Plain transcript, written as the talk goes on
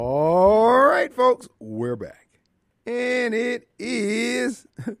right, folks, we're back. And it's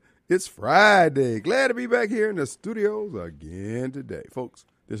Friday. Glad to be back here in the studios again today. Folks,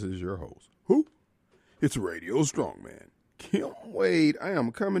 this is your host. Who? It's Radio Strongman, Kim Wade. I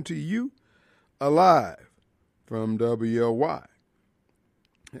am coming to you alive from WY.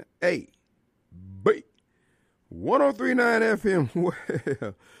 A, B, 103.9 FM.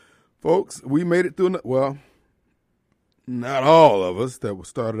 Well, folks, we made it through, well, not all of us that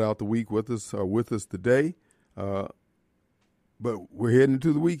started out the week with us are with us today. But we're heading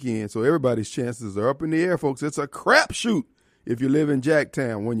into the weekend, so everybody's chances are up in the air, folks. It's a crapshoot if you live in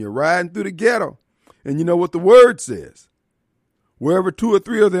Jacktown when you're riding through the ghetto. And you know what the word says. Wherever 2 or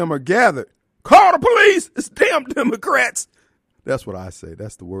 3 of them are gathered, call the police. It's damn Democrats. That's what I say.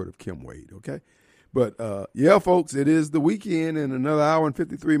 That's the word of Kim Wade, okay? But, yeah, folks, it is the weekend. In another hour and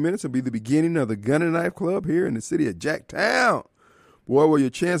 53 minutes will be the beginning of the Gun and Knife Club here in the city of Jacktown. Boy, where your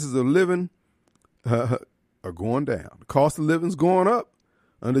chances of living are going down. The cost of living's going up.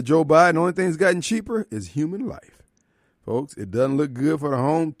 Under Joe Biden, the only thing that's gotten cheaper is human life. Folks, it doesn't look good for the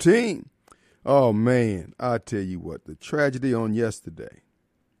home team. Oh, man, I tell you what, the tragedy on yesterday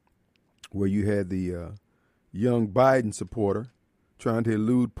where you had the young Biden supporter trying to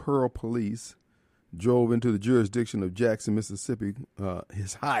elude Pearl police drove into the jurisdiction of Jackson, Mississippi,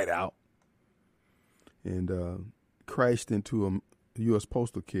 his hideout, and crashed into a U.S.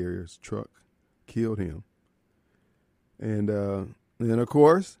 postal carrier's truck, killed him. And then, of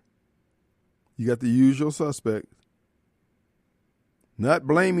course, you got the usual suspect, not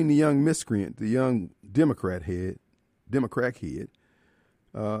blaming the young miscreant, the young Democrat head. They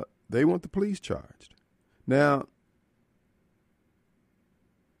want the police charged. Now,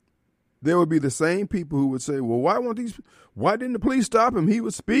 there would be the same people who would say, well, why didn't the police stop him? He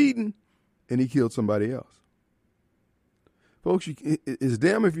was speeding, and he killed somebody else. Folks, it's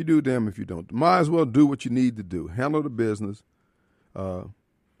damn if you do, damn if you don't. Might as well do what you need to do. Handle the business. And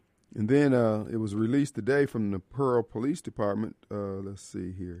then it was released today from the Pearl Police Department. Let's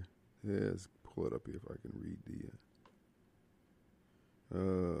see here. Yeah, let's pull it up here if I can read the...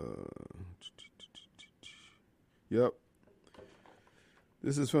 Yep.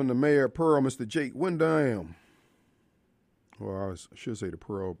 This is from the mayor of Pearl, Mr. Jake Windham. Or I should say the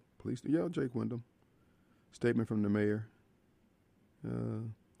Pearl Police. Yeah, Jake Windham. Statement from the mayor.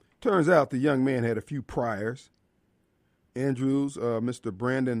 Turns out the young man had a few priors. Andrews, Mr.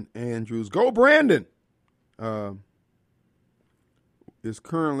 Brandon Andrews, go Brandon, is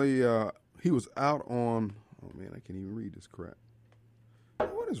currently, he was out on, oh man, I can't even read this crap.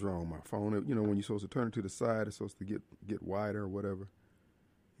 What is wrong with my phone? You know, when you're supposed to turn it to the side, it's supposed to get wider or whatever.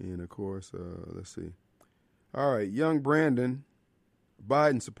 And of course, let's see. All right, young Brandon,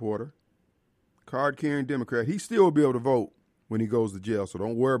 Biden supporter, card-carrying Democrat. He still will be able to vote when he goes to jail, so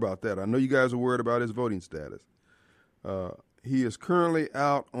don't worry about that. I know you guys are worried about his voting status. He was currently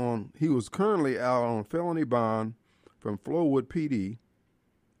out on felony bond from Flowood PD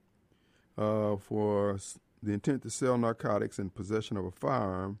for the intent to sell narcotics and possession of a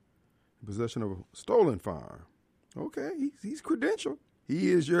firearm, possession of a stolen firearm. Okay, he's credentialed.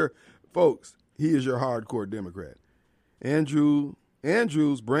 He is your hardcore Democrat.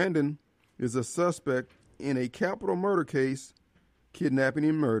 Andrews Brandon is a suspect in a capital murder case, kidnapping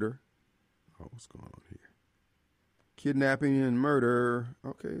and murder. Oh, what's going on here? Kidnapping and murder.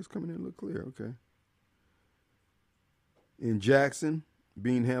 Okay, it's coming in a little clear. Okay. In Jackson,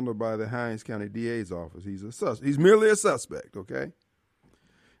 being handled by the Hinds County DA's office. He's merely a suspect, okay?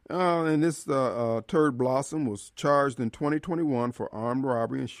 And this Turd Blossom was charged in 2021 for armed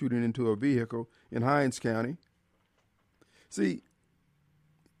robbery and shooting into a vehicle in Hinds County. See,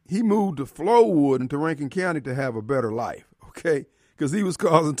 he moved to Flowood and to Rankin County to have a better life, okay? Because he was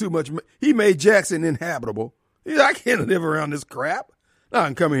causing too much. He made Jackson inhabitable. I can't live around this crap. I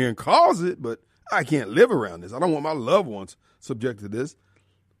can come in here and cause it, but I can't live around this. I don't want my loved ones subject to this.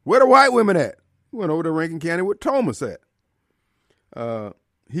 Where the white women at? He went over to Rankin County where Thomas at.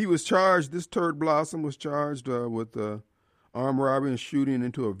 He was charged, this Turd Blossom was charged with armed robbery and shooting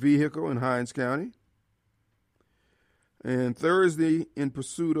into a vehicle in Hinds County. And Thursday, in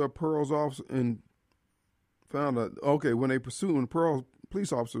pursuit of Pearl's officer, when Pearl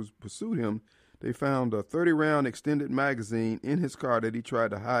police officers pursued him, they found a 30-round extended magazine in his car that he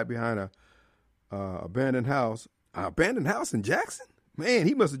tried to hide behind a abandoned house. An abandoned house in Jackson? Man,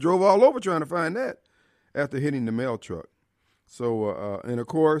 he must have drove all over trying to find that after hitting the mail truck. So, and of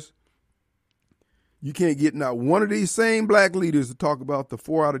course, you can't get not one of these same black leaders to talk about the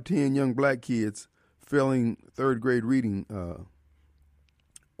 4 out of 10 young black kids failing third grade reading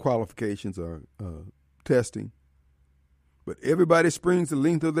qualifications or testing. But everybody springs the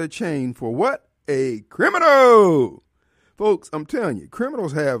length of their chain for what? A criminal. Folks, I'm telling you,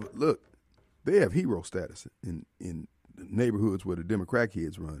 criminals they have hero status in the neighborhoods where the Democrat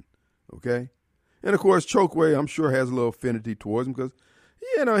kids run, okay? And, of course, Chokwe, I'm sure, has a little affinity towards him because,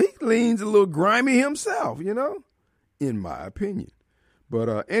 he leans a little grimy himself, in my opinion.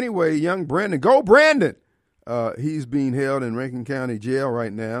 But anyway, young Brandon, go Brandon! He's being held in Rankin County Jail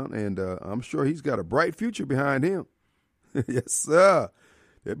right now, and I'm sure he's got a bright future behind him. Yes, sir.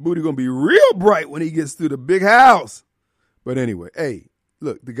 That booty going to be real bright when he gets to the big house. But anyway, hey,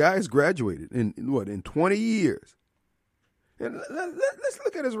 look, the guy's graduated in 20 years. And let's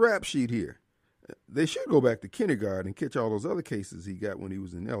look at his rap sheet here. They should go back to kindergarten and catch all those other cases he got when he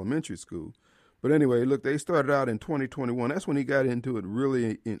was in elementary school. But anyway, look, they started out in 2021. That's when he got into it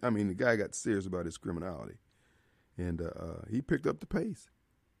really. The guy got serious about his criminality. And he picked up the pace.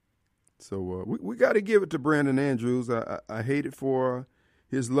 So we got to give it to Brandon Andrews. I hate it for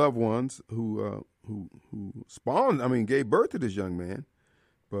his loved ones who gave birth to this young man.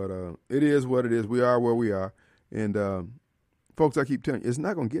 But it is what it is. We are where we are. And folks, I keep telling you, it's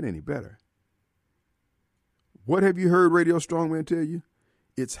not going to get any better. What have you heard Radio Strongman tell you?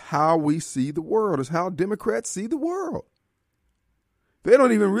 It's how we see the world. It's how Democrats see the world. They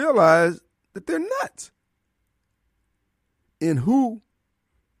don't even realize that they're nuts. And who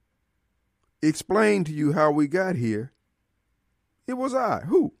explained to you how we got here? It was I.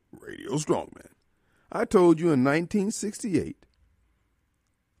 Who? Radio Strongman. I told you in 1968,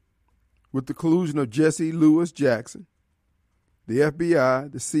 with the collusion of Jesse Lewis Jackson, the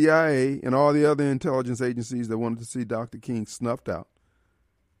FBI, the CIA, and all the other intelligence agencies that wanted to see Dr. King snuffed out,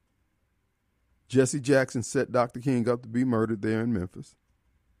 Jesse Jackson set Dr. King up to be murdered there in Memphis.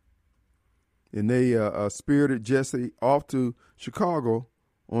 And they spirited Jesse off to Chicago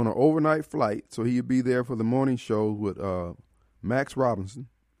on an overnight flight so he'd be there for the morning show with Max Robinson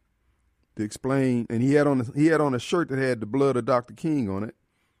to explain. And he had on a shirt that had the blood of Dr. King on it,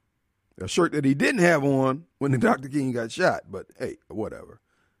 a shirt that he didn't have on when the Dr. King got shot. But hey, whatever,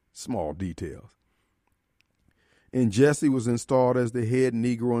 small details. And Jesse was installed as the head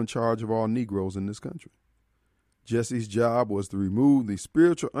Negro in charge of all Negroes in this country. Jesse's job was to remove the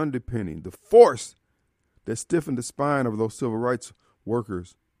spiritual underpinning, the force that stiffened the spine of those civil rights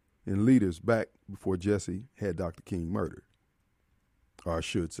workers and leaders back before Jesse had Dr. King murdered. Or I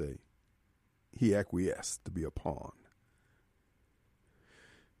should say, he acquiesced to be a pawn.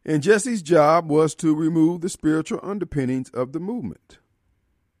 And Jesse's job was to remove the spiritual underpinnings of the movement,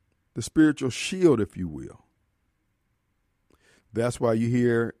 the spiritual shield, if you will. That's why you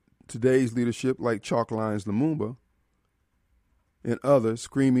hear today's leadership like Chalk Lines Lumumba and others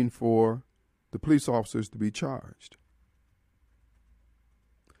screaming for the police officers to be charged.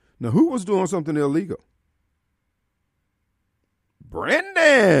 Now, who was doing something illegal?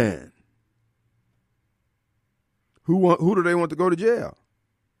 Brandon. Who do they want to go to jail?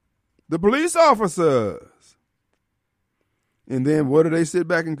 The police officers. And then what do they sit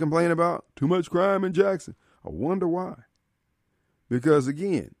back and complain about? Too much crime in Jackson. I wonder why. Because,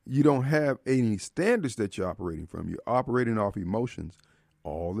 again, you don't have any standards that you're operating from. You're operating off emotions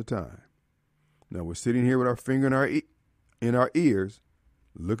all the time. Now, we're sitting here with our finger in our ears,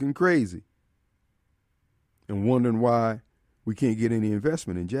 looking crazy, and wondering why we can't get any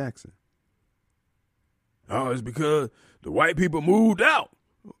investment in Jackson. Oh, it's because the white people moved out.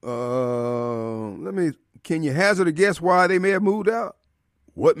 Can you hazard a guess why they may have moved out?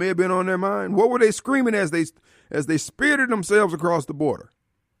 What may have been on their mind? What were they screaming as they spirited themselves across the border?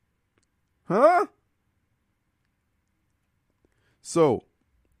 Huh? So,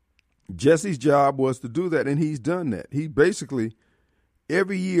 Jesse's job was to do that, and he's done that. He basically,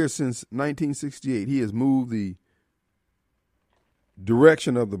 every year since 1968, he has moved the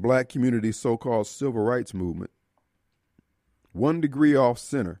direction of the black community's so-called civil rights movement 1 degree off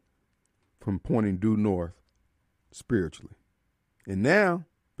center from pointing due north spiritually. And now,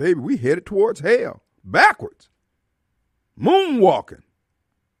 baby, we headed towards hell, backwards, moonwalking.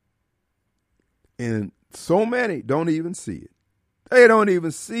 And so many don't even see it. They don't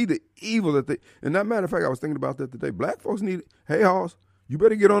even see the evil that they, and as a matter of fact, I was thinking about that today. Black folks need, hey, Hoss, you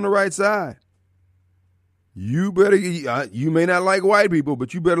better get on the right side. You better, you may not like white people,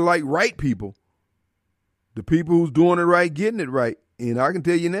 but you better like right people. The people who's doing it right, getting it right. And I can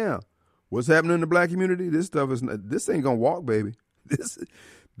tell you now, what's happening in the black community, this ain't gonna walk, baby.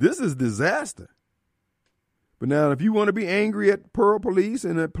 This is disaster. But now, if you want to be angry at Pearl Police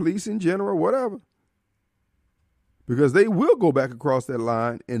and at police in general, whatever, because they will go back across that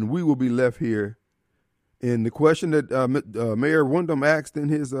line and we will be left here. And the question that Mayor Windham asked in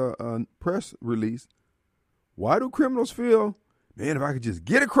his press release Why do criminals feel, man, if I could just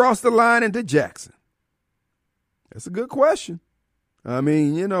get across the line into Jackson? That's a good question. I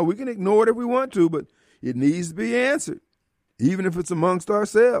mean, we can ignore it if we want to, but it needs to be answered, even if it's amongst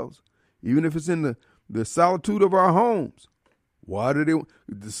ourselves, even if it's in the solitude of our homes. Why do they,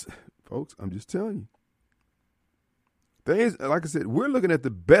 folks, I'm just telling you. Things, like I said, we're looking at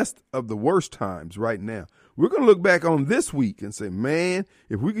the best of the worst times right now. We're going to look back on this week and say, man,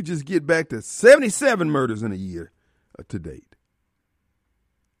 if we could just get back to 77 murders in a year to date,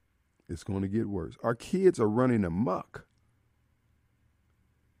 it's going to get worse. Our kids are running amok.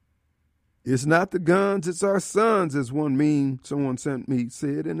 It's not the guns, it's our sons, as one meme someone sent me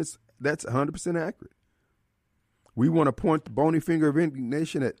said, and that's 100% accurate. We want to point the bony finger of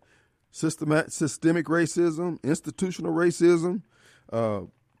indignation at systemic racism, institutional racism,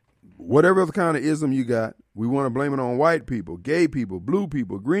 whatever other kind of ism you got. We want to blame it on white people, gay people, blue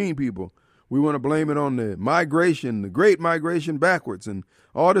people, green people. We want to blame it on the migration, the great migration backwards, and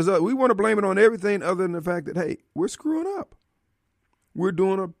all this other. We want to blame it on everything other than the fact that, hey, we're screwing up. We're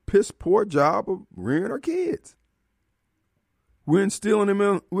doing a piss poor job of rearing our kids. We're instilling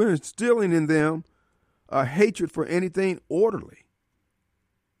in them a hatred for anything orderly.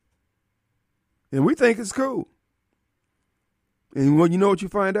 And we think it's cool. And when you know what you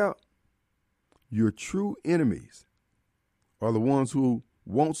find out? Your true enemies are the ones who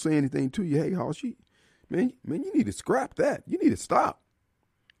won't say anything to you. Hey, Hoss, man, you need to scrap that. You need to stop.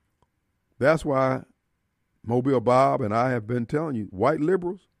 That's why Mobile Bob and I have been telling you, white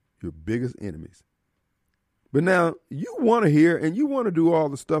liberals, your biggest enemies. But now you want to hear and you want to do all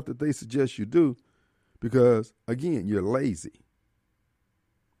the stuff that they suggest you do because, again, you're lazy.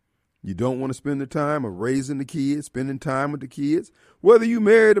 You don't want to spend the time of raising the kids, spending time with the kids. Whether you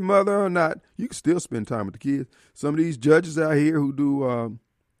marry the mother or not, you can still spend time with the kids. Some of these judges out here who do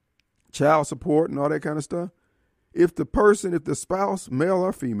child support and all that kind of stuff, if the spouse, male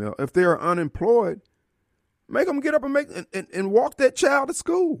or female, if they are unemployed, make them get up and walk that child to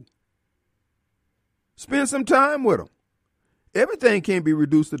school. Spend some time with them. Everything can't be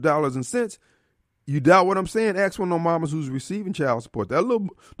reduced to dollars and cents. You doubt what I'm saying? Ask one of those mamas who's receiving child support.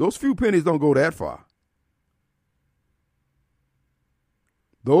 Those few pennies don't go that far.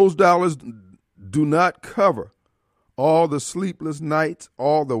 Those dollars do not cover all the sleepless nights,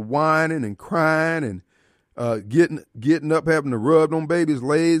 all the whining and crying and getting up, having to rub on babies'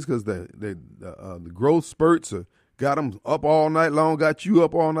 legs because the growth spurts got them up all night long, got you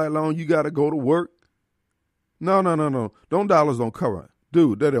up all night long. You got to go to work. No. Those dollars don't cover it.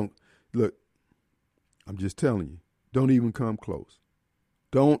 Dude, they don't. Look, I'm just telling you, don't even come close.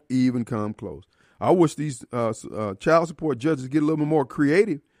 Don't even come close. I wish these child support judges get a little bit more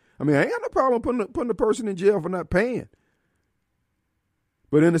creative. I mean, I ain't got no problem putting the person in jail for not paying.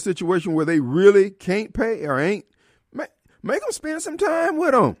 But in a situation where they really can't pay or ain't, make them spend some time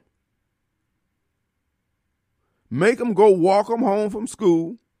with them. Make them go walk them home from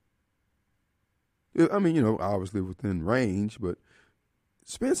school. I mean, obviously within range, but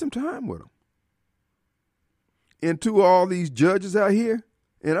spend some time with them. And to all these judges out here,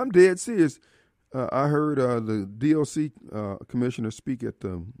 and I'm dead serious, I heard the DOC commissioner speak at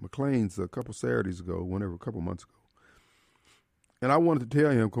McLean's a couple Saturdays ago, a couple months ago. And I wanted to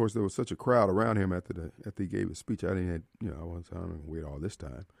tell him, of course, there was such a crowd around him after he gave his speech. I wasn't going to wait all this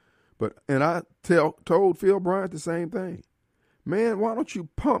time. And I told Phil Bryant the same thing. Man, why don't you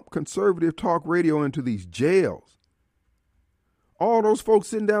pump conservative talk radio into these jails? All those folks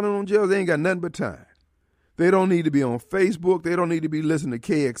sitting down in jails, they ain't got nothing but time. They don't need to be on Facebook. They don't need to be listening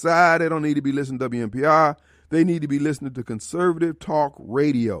to KXI. They don't need to be listening to WMPR. They need to be listening to conservative talk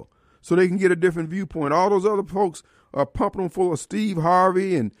radio so they can get a different viewpoint. All those other folks are pumping them full of Steve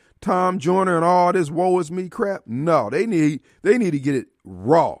Harvey and Tom Joyner and all this woe is me crap. No, they need to get it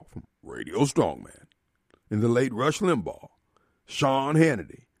raw from Radio Strongman and the late Rush Limbaugh, Sean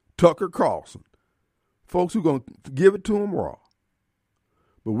Hannity, Tucker Carlson, folks who going to give it to them raw.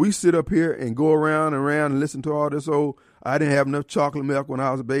 But we sit up here and go around and listen to all this I didn't have enough chocolate milk when I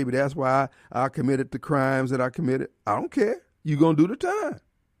was a baby. That's why I committed the crimes that I committed. I don't care. You're going to do the time.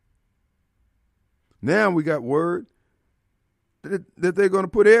 Now we got word that they're going to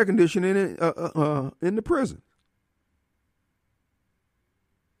put air conditioning in the prison.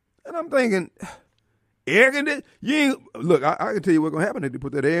 And I'm thinking, air conditioning? Look, I can tell you what's going to happen if they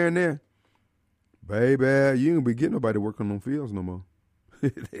put that air in there. Baby, you ain't going to be getting nobody working on them fields no more.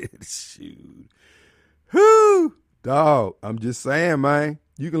 Shoot. Whoo! Dog, I'm just saying, man.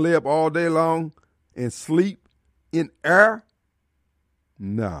 You can lay up all day long and sleep in air?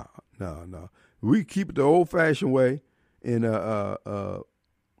 No. We keep it the old-fashioned way and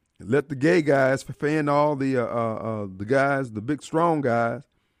let the gay guys fan all the guys, the big strong guys,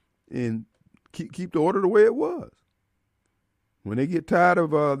 and keep the order the way it was. When they get tired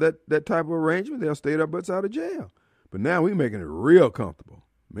of that type of arrangement, they'll stay their butts out of jail. But now we're making it real comfortable.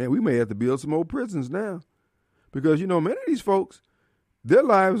 Man, we may have to build some old prisons now. Because, many of these folks, their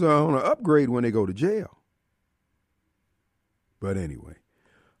lives are on an upgrade when they go to jail. But anyway,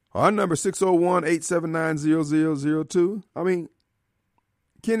 our number 601-879-0002. I mean,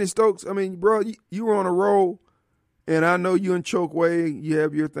 Kenny Stokes, bro, you were on a roll, and I know you and Chokeway, you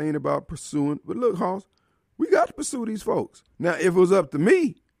have your thing about pursuing. But look, Hoss, we got to pursue these folks. Now, if it was up to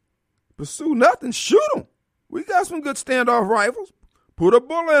me, pursue nothing, shoot them. We got some good standoff rifles. Put a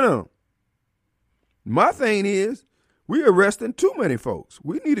bullet in them. My thing is, we're arresting too many folks.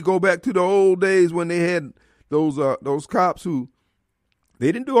 We need to go back to the old days when they had those cops who,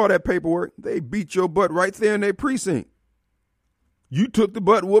 they didn't do all that paperwork. They beat your butt right there in their precinct. You took the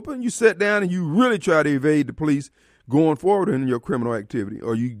butt whooping, you sat down, and you really tried to evade the police going forward in your criminal activity,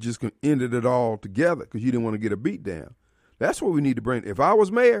 or you just ended it all together because you didn't want to get a beat down. That's what we need to bring. If I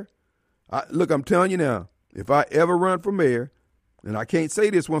was mayor, I'm telling you now, if I ever run for mayor, and I can't say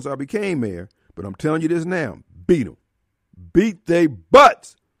this once I became mayor, but I'm telling you this now, beat them. Beat they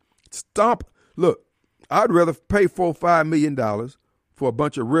butts. Stomp. Look, I'd rather pay $4-5 million for a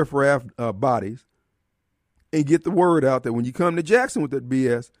bunch of riffraff bodies and get the word out that when you come to Jackson with that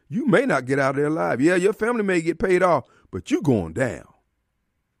BS, you may not get out of there alive. Yeah, your family may get paid off, but you going down.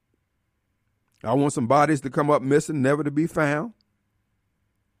 I want some bodies to come up missing, never to be found.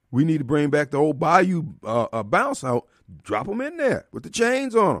 We need to bring back the old Bayou bounce out. Drop them in there with the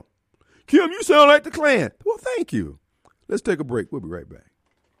chains on them. Kim, you sound like the Klan. Well, thank you. Let's take a break. We'll be right back.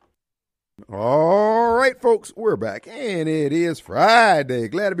 All right, folks, we're back, and it is Friday.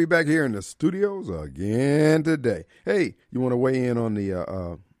 Glad to be back here in the studios again today. Hey, you want to weigh in on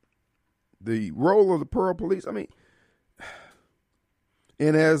the role of the Pearl Police? And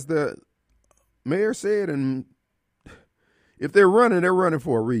as the mayor said, and if they're running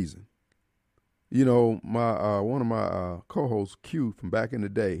for a reason. My one of my co-hosts, Q, from back in the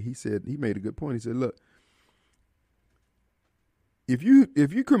day, he made a good point. He said, look, if you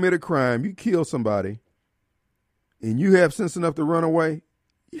commit a crime, you kill somebody, and you have sense enough to run away,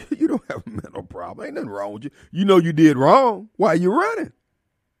 you don't have a mental problem. Ain't nothing wrong with you. You know you did wrong. Why are you running?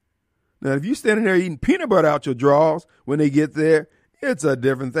 Now, if you standing there eating peanut butter out your drawers when they get there, it's a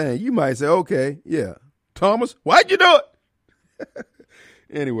different thing. You might say, okay, yeah, Thomas, why'd you do it?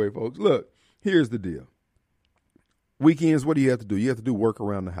 Anyway, folks, look, here's the deal. Weekends, what do you have to do? You have to do work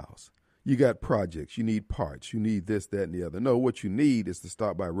around the house. You got projects. You need parts. You need this, that, and the other. No, what you need is to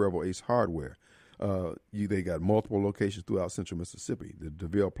stop by Rebel Ace Hardware. They got multiple locations throughout Central Mississippi. The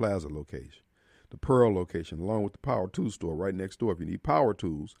DeVille Plaza location, the Pearl location, along with the Power Tools store right next door if you need power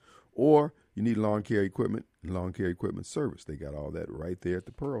tools, or you need lawn care equipment and lawn care equipment service. They got all that right there at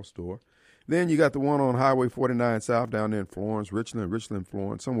the Pearl store. Then you got the one on Highway 49 South down there in Florence, Richland,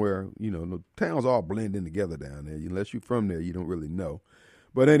 Florence, somewhere, the towns all blend in together down there. Unless you're from there, you don't really know.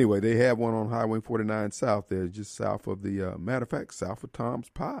 But anyway, they have one on Highway 49 South there, just south of the, matter of fact, south of Tom's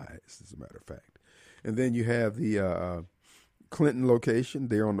Pies, as a matter of fact. And then you have the Clinton location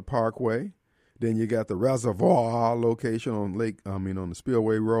there on the Parkway. Then you got the Reservoir location on on the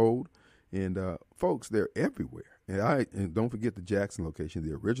Spillway Road. And folks, they're everywhere. And don't forget the Jackson location,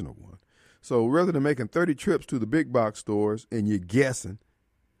 the original one. So rather than making 30 trips to the big box stores and you're guessing,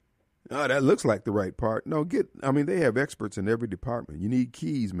 oh, that looks like the right part. No, they have experts in every department. You need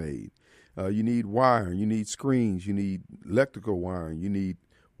keys made. You need wiring. You need screens. You need electrical wiring. You need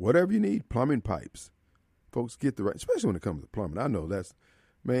whatever you need, plumbing pipes. Folks, get the right, especially when it comes to plumbing. I know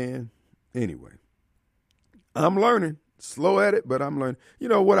anyway. I'm learning. Slow at it, but I'm learning.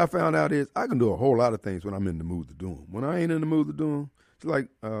 What I found out is I can do a whole lot of things when I'm in the mood to do them. When I ain't in the mood to do them, it's like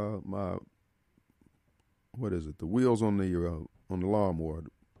the wheels on the lawnmower,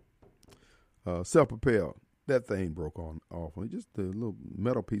 self-propelled. That thing broke off. Just the little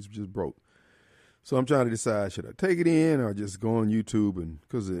metal piece just broke. So I'm trying to decide, should I take it in or just go on YouTube? And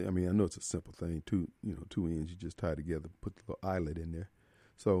because I know it's a simple thing. Two ends you just tie together, put the little eyelet in there.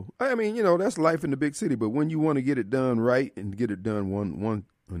 So that's life in the big city. But when you want to get it done right and get it done one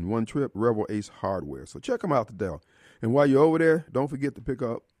trip, Rebel Ace Hardware. So check them out today. And while you're over there, don't forget to pick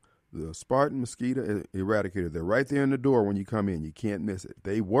up the Spartan Mosquito Eradicator. They're right there in the door when you come in. You can't miss it.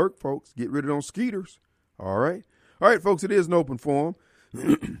 They work, folks. Get rid of those skeeters. All right, folks. It is an open forum.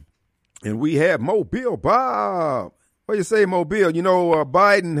 And we have Mobile Bob. What do you say, Mobile?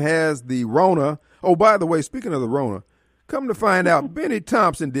 Biden has the Rona. Oh, by the way, speaking of the Rona, come to find out, Benny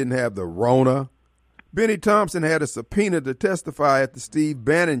Thompson didn't have the Rona. Benny Thompson had a subpoena to testify at the Steve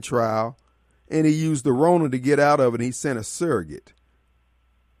Bannon trial, and he used the Rona to get out of it, and he sent a surrogate.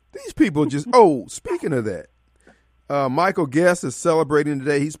 These people just, speaking of that, Michael Guest is celebrating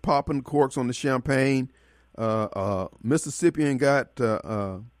today. He's popping corks on the champagne. Mississippian got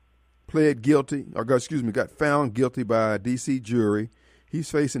got found guilty by a D.C. jury. He's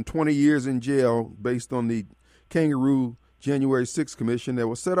facing 20 years in jail based on the Kangaroo January 6th commission that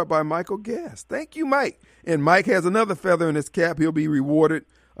was set up by Michael Guest. Thank you, Mike. And Mike has another feather in his cap. He'll be rewarded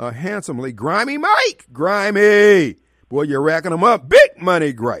handsomely. Grimy Mike! Grimy! Boy, you're racking them up. Big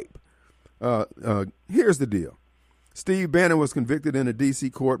money gripe. Here's the deal. Steve Bannon was convicted in a D.C.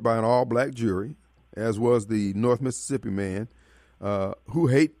 court by an all-black jury, as was the North Mississippi man, who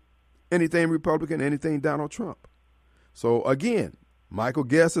hate anything Republican, anything Donald Trump. So, again, Michael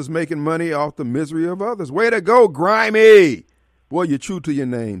Guest is making money off the misery of others. Way to go, Grimy! Boy, you're true to your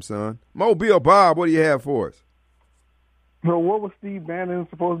name, son. Mobile Bob, what do you have for us? So what was Steve Bannon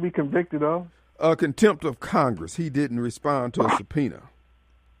supposed to be convicted of? Contempt of Congress. He didn't respond to a subpoena.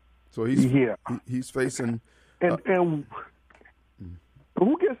 So he's facing... And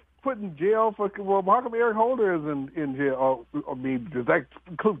who gets put in jail for? Well, how come Eric Holder is in jail? I mean, does that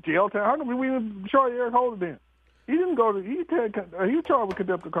include jail time? How come we even charge Eric Holder then? He didn't go to. He was charged with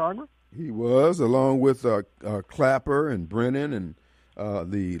contempt of Congress. He was, along with Clapper and Brennan and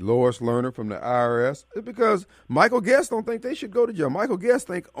the Lois Lerner from the IRS, because Michael Guest don't think they should go to jail. Michael Guest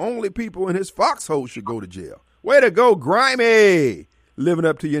think only people in his foxhole should go to jail. Way to go, Grimy! Living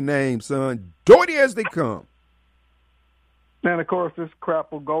up to your name, son. Dirty as they come. And, of course, this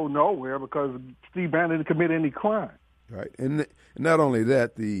crap will go nowhere because Steve Bannon didn't commit any crime. Right. And not only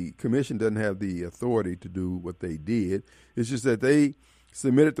that, the commission doesn't have the authority to do what they did. It's just that they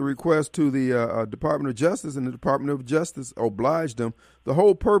submitted the request to the Department of Justice, and the Department of Justice obliged them. The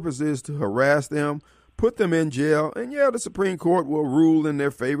whole purpose is to harass them, put them in jail, and, the Supreme Court will rule in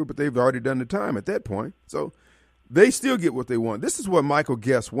their favor, but they've already done the time at that point. So they still get what they want. This is what Michael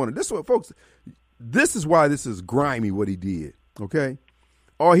Guest wanted. This is what, folks... This is why this is grimy, what he did, okay?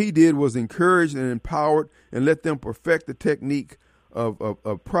 All he did was encourage and empower and let them perfect the technique of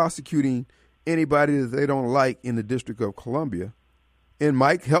prosecuting anybody that they don't like in the District of Columbia. And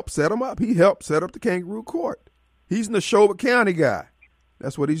Mike helped set them up. He helped set up the Kangaroo Court. He's an Neshoba County guy.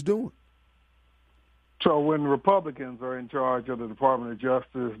 That's what he's doing. So when Republicans are in charge of the Department of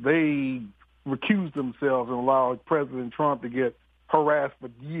Justice, they recuse themselves and allow President Trump to get harassed for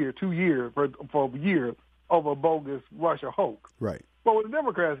 2 years over a bogus Russia hoax. Right. But when the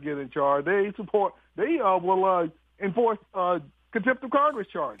Democrats get in charge, they will enforce contempt of Congress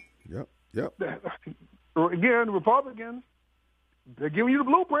charges. Yep. Again, Republicans, they're giving you the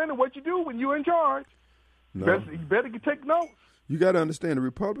blueprint of what you do when you're in charge. No. You better take notes. You got to understand, the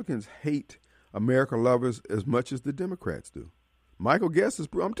Republicans hate America lovers as much as the Democrats do. Michael Guest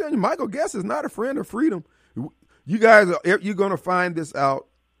I'm telling you, Michael Guest is not a friend of freedom. You guys, you're going to find this out.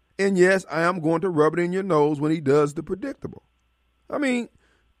 And yes, I am going to rub it in your nose when he does the predictable. I mean,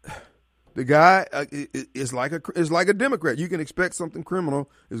 the guy is like a Democrat. You can expect something criminal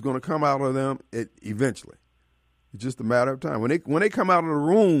is going to come out of them eventually. It's just a matter of time. When they come out of the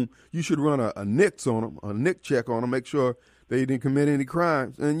room, you should run a NICS on them, a NIC check on them, make sure they didn't commit any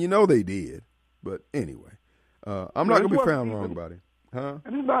crimes. And they did. But anyway, I'm not going to be found wrong about it. Huh?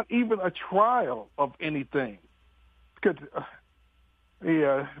 And it's not even a trial of anything.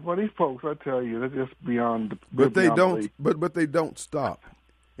 Well, these folks, I tell you, they're just beyond. But they don't. But they don't stop.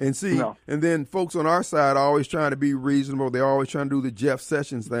 And see, no. And then folks on our side are always trying to be reasonable. They're always trying to do the Jeff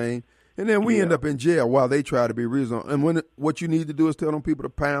Sessions thing, and then we end up in jail while they try to be reasonable. And what you need to do is tell them people to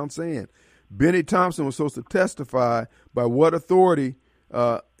pound sand. Benny Thompson was supposed to testify by what authority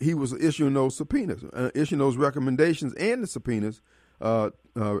he was issuing those subpoenas, issuing those recommendations and the subpoenas.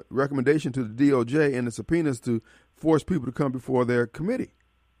 Recommendation to the DOJ and the subpoenas to force people to come before their committee.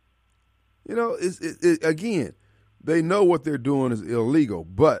 Again, they know what they're doing is illegal.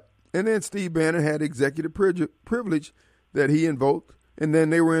 And then Steve Bannon had executive privilege that he invoked, and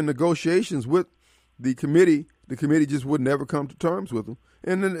then they were in negotiations with the committee. The committee just would never come to terms with him.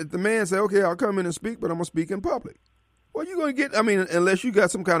 And then the man said, okay, I'll come in and speak, but I'm going to speak in public. Well, you're going to get, unless you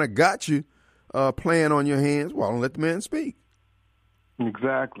got some kind of gotcha plan on your hands, well, don't let the man speak.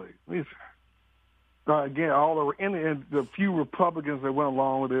 Exactly. Again, the few Republicans that went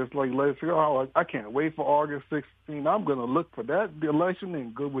along with this, like, let's go, I can't wait for August 16th. I'm going to look for that election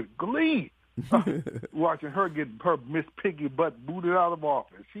and go with glee. Watching her get her Miss Piggy butt booted out of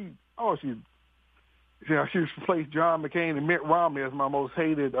office. She replaced John McCain and Mitt Romney as my most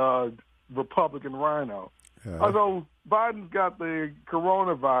hated Republican rhino. So Biden's got the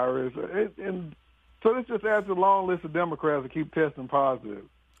coronavirus, and So this just adds a long list of Democrats that keep testing positive.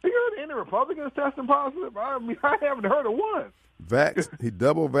 Have you heard any Republicans testing positive? I mean, I haven't heard of one. Vax, he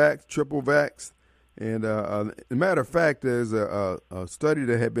double vax, triple vax. And as a matter of fact, there's a study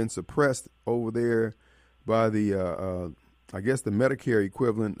that had been suppressed over there by the, I guess, the Medicare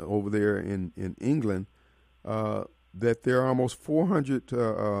equivalent over there in England, that there are almost 400,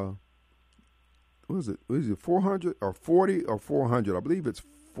 what is it 400 or 40 or 400? I believe it's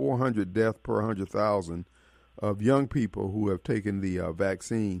 400 deaths per 100,000 of young people who have taken the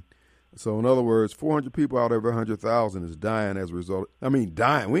vaccine. So, in other words, 400 people out of every 100,000 is dying as a result. I mean,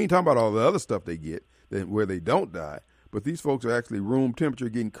 dying. We ain't talking about all the other stuff they get where they don't die. But these folks are actually room temperature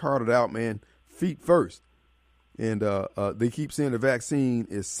getting carted out, man, feet first. And they keep saying the vaccine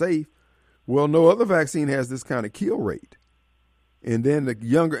is safe. Well, no other vaccine has this kind of kill rate. And then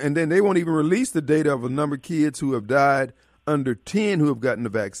then they won't even release the data of a number of kids who have died under 10 who have gotten the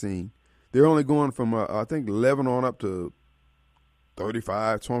vaccine. They're only going from, I think, 11 on up to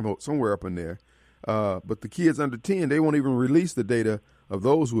 35, somewhere up in there. But the kids under 10, they won't even release the data of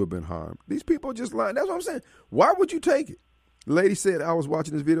those who have been harmed. These people are just lying. That's what I'm saying. Why would you take it? The lady said, I was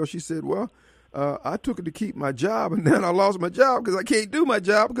watching this video. She said, well, I took it to keep my job, and then I lost my job because I can't do my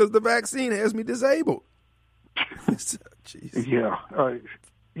job because the vaccine has me disabled. Yeah.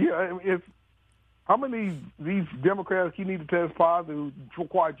 If how many these Democrats you need to test positive for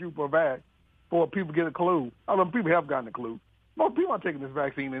quadruple vax before people get a clue? I don't know, people have gotten a clue. Most people aren't taking this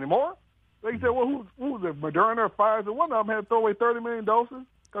vaccine anymore. They said, well, who's it? Moderna or Pfizer? One of them had to throw away 30 million doses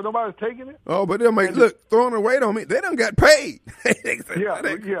because nobody's taking it. Oh, but they'll throwing away on me. They done got paid. Yeah.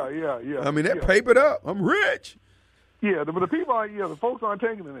 I mean, that papered up. I'm rich. Yeah, but the people aren't, the folks aren't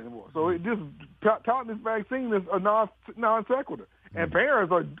taking it anymore. So it just touting this vaccine is a non sequitur. And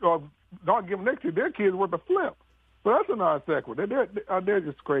parents are not giving their kids worth a flip. So that's a non sequitur. They're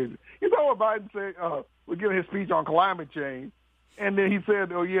just crazy. You know what Biden said? We're giving his speech on climate change. And then he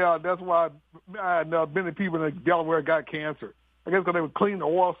said, oh, yeah, that's why many people in Delaware got cancer. I guess because they would clean the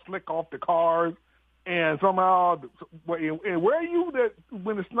oil slick off the cars. And somehow, and where are you that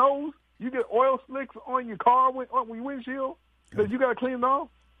when it snows, you get oil slicks on your car, on your windshield, because you got to clean it off?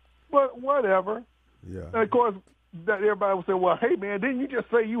 But whatever. Yeah. And, of course, everybody would say, well, hey, man, didn't you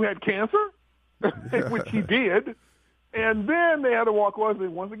just say you had cancer? Which he did. And then they had to walk away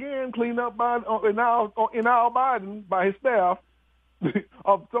once again, clean up by in Al Biden by his staff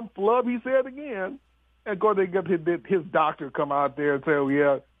of some flub he said again. And of course, they got his doctor come out there and say, oh,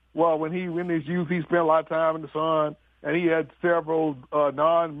 yeah, well, in his youth, he spent a lot of time in the sun, and he had several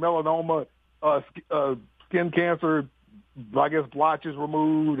non-melanoma skin cancer, I guess, blotches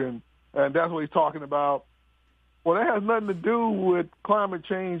removed, and that's what he's talking about. Well, that has nothing to do with climate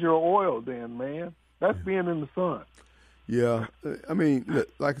change or oil then, man. That's being in the sun. Yeah. I mean,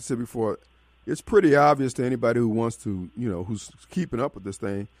 like I said before, it's pretty obvious to anybody who wants to, who's keeping up with this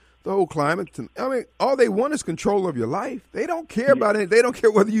thing, the whole climate. I mean, all they want is control of your life. They don't care about it. They don't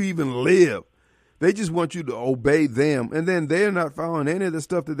care whether you even live. They just want you to obey them. And then they're not following any of the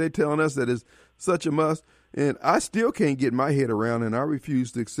stuff that they're telling us that is such a must. And I still can't get my head around, and I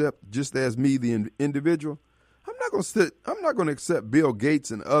refuse to accept, just as me, the individual, I'm not going to accept Bill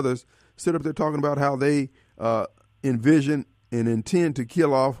Gates and others sit up there talking about how they envision and intend to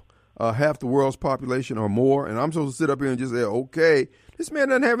kill off half the world's population or more. And I'm supposed to sit up here and just say, okay, this man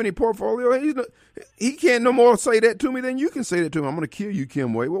doesn't have any portfolio. He can't no more say that to me than you can say that to him. I'm going to kill you,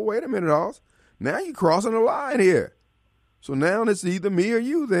 Kim Wade. Well, wait a minute, Oz. Now you're crossing the line here. So now it's either me or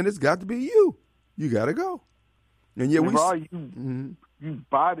you. Then it's got to be you. You got to go. And yet you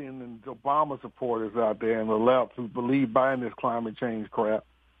Biden and Obama supporters out there in the left who believe Biden this climate change crap,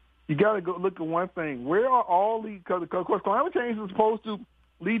 you got to go look at one thing. Where are all these? Because of course, climate change is supposed to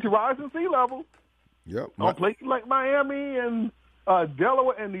lead to rising sea levels. Yep. On places like Miami and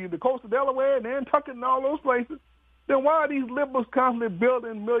Delaware and the coast of Delaware and Nantucket and all those places. Then why are these liberals constantly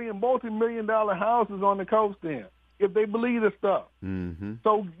building multi-million-dollar houses on the coast then, if they believe this stuff? Mm-hmm.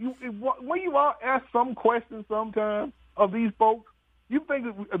 So when you all ask some questions sometimes of these folks, you think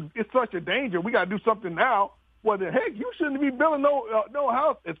it's such a danger, we got to do something now. Well, the heck, you shouldn't be building no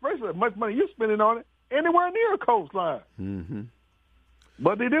house, especially as much money you're spending on it, anywhere near a coastline. Mm-hmm.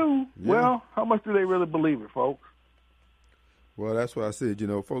 But they do. Yeah. Well, how much do they really believe it, folks? Well, that's why I said,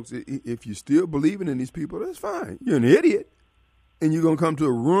 folks, if you're still believing in these people, that's fine. You're an idiot, and you're going to come to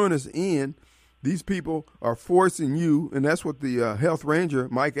a ruinous end. These people are forcing you, and that's what the health ranger,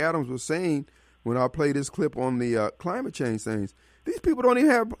 Mike Adams, was saying when I played this clip on the climate change things. These people don't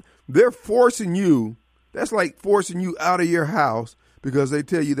even have – they're forcing you. That's like forcing you out of your house because they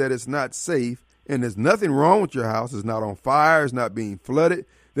tell you that it's not safe, and there's nothing wrong with your house. It's not on fire. It's not being flooded.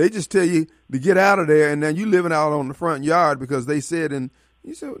 They just tell you to get out of there, and then you living out on the front yard because they said, and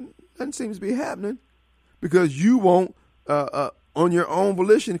you said, nothing seems to be happening because you won't, on your own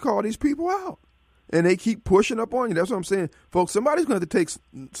volition, call these people out. And they keep pushing up on you. That's what I'm saying. Folks, somebody's going to take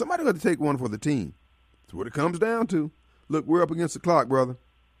one for the team. That's what it comes down to. Look, we're up against the clock, brother.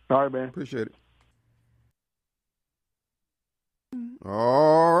 All right, man. Appreciate it.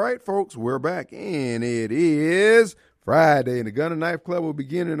 All right, folks, we're back, and it is Friday, and the Gun and Knife Club will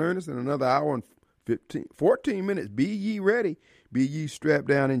begin in earnest in another hour and 14 minutes. Be ye ready. Be ye strapped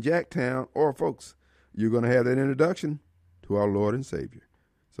down in Jacktown, or, folks, you're going to have that introduction to our Lord and Savior.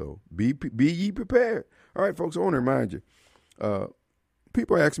 So be ye prepared. All right, folks, I want to remind you,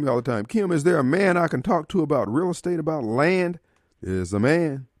 people ask me all the time, Kim, is there a man I can talk to about real estate, about land? There's a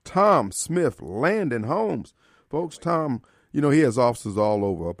man, Tom Smith, Land and Homes. Folks, Tom, he has offices all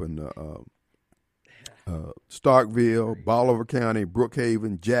over, up in Starkville, Bolivar County,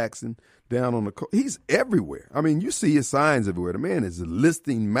 Brookhaven, Jackson, down on the coast. He's everywhere. I mean, you see his signs everywhere. The man is a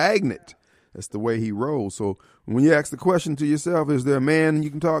listing magnet. That's the way he rolls. So when you ask the question to yourself, is there a man you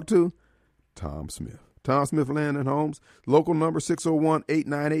can talk to? Tom Smith. Tom Smith Land and Homes. Local number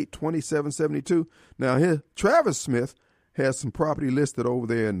 601-898-2772. Now here, Travis Smith has some property listed over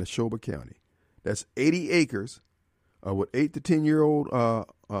there in Neshoba County. That's 80 acres with 8 to 10-year-old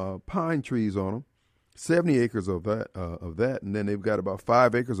pine trees on them. 70 acres of that, and then they've got about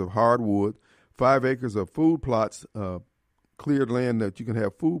 5 acres of hardwood, 5 acres of food plots, cleared land that you can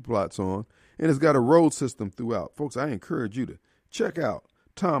have food plots on, and it's got a road system throughout. Folks, I encourage you to check out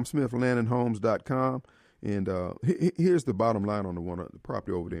TomSmithLandandHomes.com, and here's the bottom line on the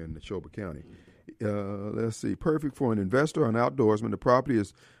property over there in Neshoba County. Let's see, perfect for an investor or an outdoorsman. The property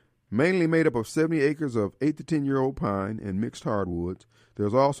is mainly made up of 70 acres of 8 to 10-year-old pine and mixed hardwoods.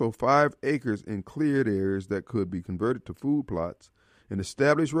 There's also 5 acres in cleared areas that could be converted to food plots. An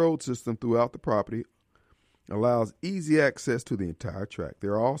established road system throughout the property allows easy access to the entire tract.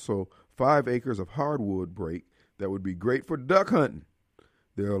 There are also 5 acres of hardwood break that would be great for duck hunting.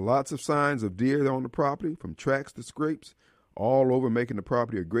 There are lots of signs of deer on the property, from tracks to scrapes, all over, making the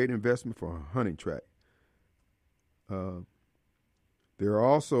property a great investment for a hunting tract. There are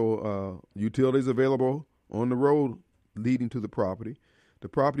also utilities available on the road leading to the property. The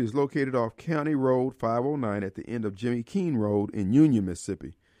property is located off County Road 509 at the end of Jimmy Keene Road in Union,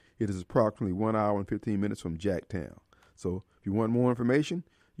 Mississippi. It is approximately 1 hour and 15 minutes from Jacktown. So if you want more information,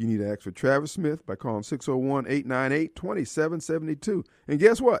 you need to ask for Travis Smith by calling 601-898-2772. And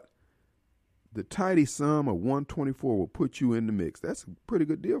guess what? The tidy sum of $124 will put you in the mix. That's a pretty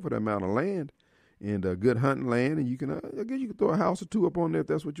good deal for that amount of land, and good hunting land. And you can, I guess you can throw a house or two up on there if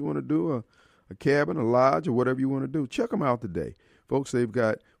that's what you want to do, a cabin, a lodge, or whatever you want to do. Check them out today. Folks, they've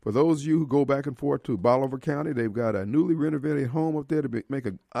got, for those of you who go back and forth to Bolivar County, they've got a newly renovated home up there to make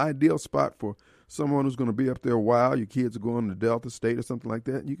an ideal spot for someone who's going to be up there a while. Your kids are going to Delta State or something like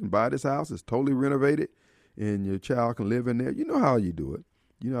that. You can buy this house. It's totally renovated, and your child can live in there. You know how you do it.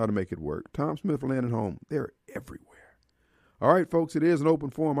 You know how to make it work. Tom Smith Land and Home. They're everywhere. All right, folks, it is an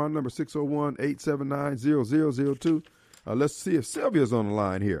open forum. Our number 601-879-0002. Let's see if Sylvia's on the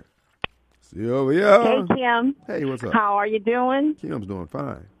line here. Sylvia. Hey, Kim. Hey, what's up? How are you doing? Kim's doing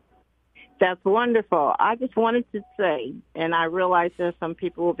fine. That's wonderful. I just wanted to say, and I realize there's some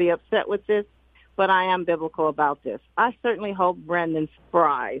people will be upset with this, but I am biblical about this. I certainly hope Brendan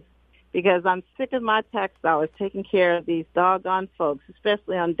thrives, because I'm sick of my tax dollars taking care of these doggone folks,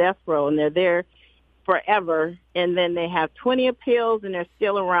 especially on death row, and they're there forever, and then they have 20 appeals, and they're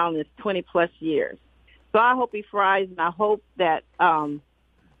still around this 20-plus years. So I hope he thrives, and I hope that I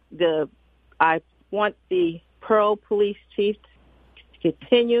want the Pearl Police Chief to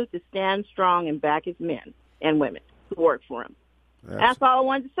continue to stand strong and back his men and women who work for him. Absolutely. That's all I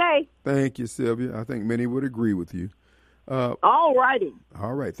wanted to say. Thank you, Sylvia. I think many would agree with you. All righty.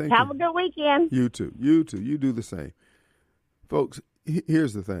 All right. Thank you. Have a good weekend. You too. You too. You do the same. Folks,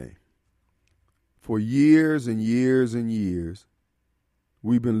 here's the thing. For years and years and years,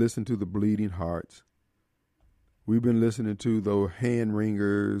 we've been listening to the bleeding hearts. We've been listening to the hand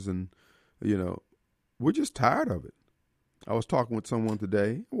wringers, and, we're just tired of it. I was talking with someone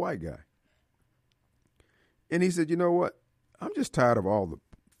today, a white guy, and he said, you know what? I'm just tired of all the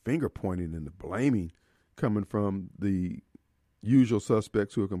finger pointing and the blaming coming from the usual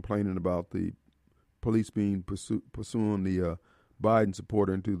suspects who are complaining about the police being pursuing the Biden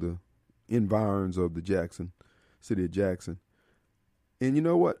supporter into the environs of the city of Jackson. And you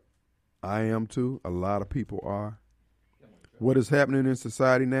know what? I am too. A lot of people are. What is happening in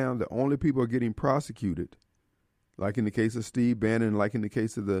society now, the only people are getting prosecuted, like in the case of Steve Bannon, like in the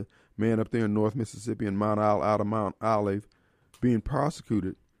case of the man up there in North Mississippi and out of Mount Olive, being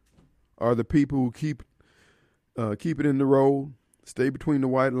prosecuted are the people who keep it in the road, stay between the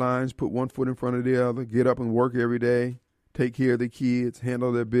white lines, put one foot in front of the other, get up and work every day, take care of their kids,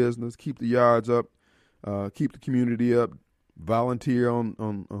 handle their business, keep the yards up, keep the community up, volunteer on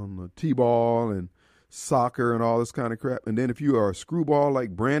the T-ball and soccer and all this kind of crap. And then if you are a screwball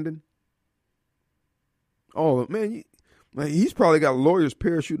like Brandon, oh, man, he's probably got lawyers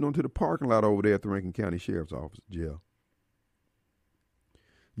parachuting onto the parking lot over there at the Rankin County Sheriff's Office jail.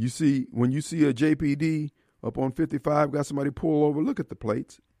 When you see a JPD up on 55, got somebody pull over, look at the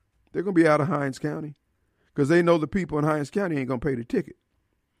plates. They're going to be out of Hinds County because they know the people in Hinds County ain't going to pay the ticket.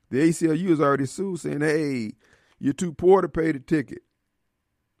 The ACLU has already sued saying, hey, you're too poor to pay the ticket.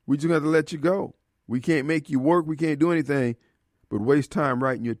 We just have to let you go. We can't make you work. We can't do anything but waste time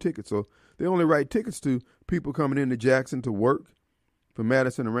writing your ticket. So they only write tickets to people coming into Jackson to work for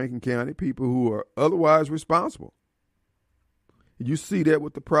Madison and Rankin County, people who are otherwise responsible. You see that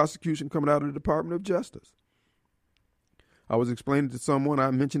with the prosecution coming out of the Department of Justice. I was explaining to someone, I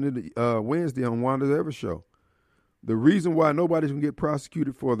mentioned it Wednesday on Wanda's Ever Show. The reason why nobody's going to get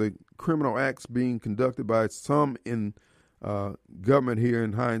prosecuted for the criminal acts being conducted by some in government here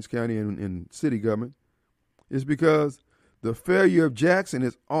in Hinds County and in city government is because the failure of Jackson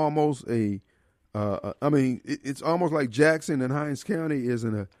is almost it's almost like Jackson and Hinds County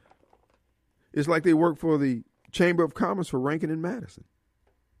it's like they work for the Chamber of Commerce for Rankin and Madison.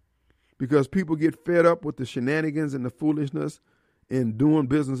 Because people get fed up with the shenanigans and the foolishness and doing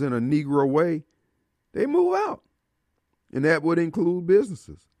business in a Negro way, they move out. And that would include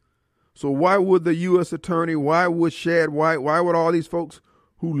businesses. So why would the U.S. Attorney, why would Shad White, why would all these folks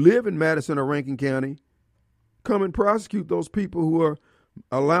who live in Madison or Rankin County come and prosecute those people who are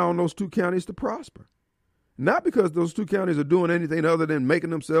allowing those two counties to prosper? Not because those two counties are doing anything other than making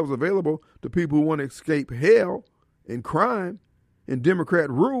themselves available to people who want to escape hell and crime and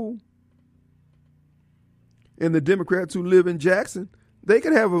Democrat rule. And the Democrats who live in Jackson, it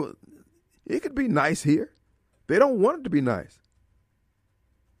could be nice here. They don't want it to be nice.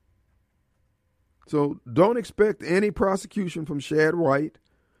 So don't expect any prosecution from Shad White.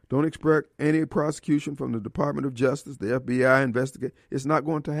 Don't expect any prosecution from the Department of Justice, the FBI investigate. It's not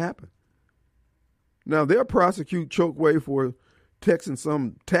going to happen. Now, they'll prosecute Chokeway for texting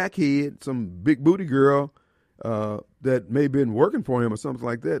some tackhead, some big booty girl that may have been working for him or something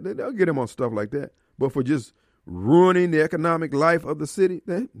like that. They'll get him on stuff like that. But for just ruining the economic life of the city,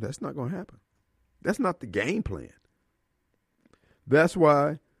 that's not going to happen. That's not the game plan. That's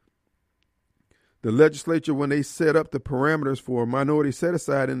why the legislature, when they set up the parameters for minority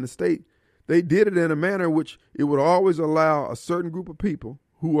set-aside in the state, they did it in a manner which it would always allow a certain group of people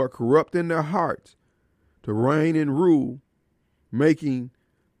who are corrupt in their hearts to reign and rule, making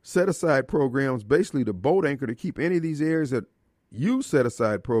set-aside programs basically the boat anchor to keep any of these areas that use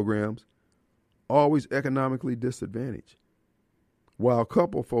set-aside programs always economically disadvantaged, while a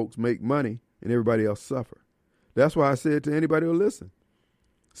couple folks make money and everybody else suffer. That's why I said to anybody who listen,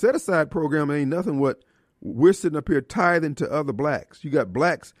 set-aside program ain't nothing what we're sitting up here tithing to other blacks. You got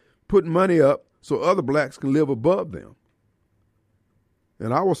blacks putting money up so other blacks can live above them.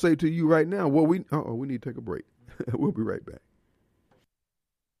 And I will say to you right now, we need to take a break. We'll be right back.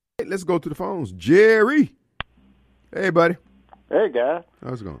 Let's go to the phones. Jerry. Hey, buddy. Hey, guy.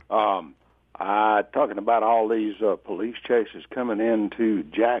 How's it going? Talking about all these police chases coming into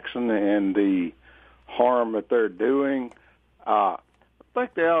Jackson and the harm that they're doing. I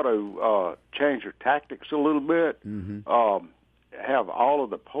think they ought to change their tactics a little bit. Mm-hmm. Have all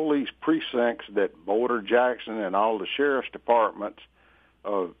of the police precincts that border Jackson and all the sheriff's departments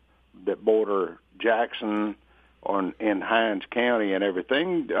that border Jackson in Hinds County and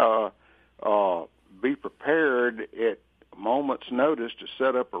everything, be prepared at a moment's notice to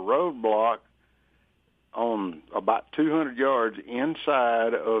set up a roadblock on about 200 yards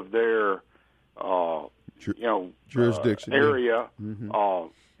inside of their jurisdiction area, mm-hmm.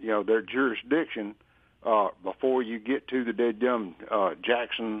 Their jurisdiction before you get to the dead dumb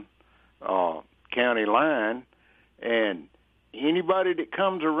Jackson County line, and anybody that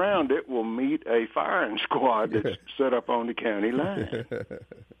comes around it will meet a firing squad that's set up on the county line.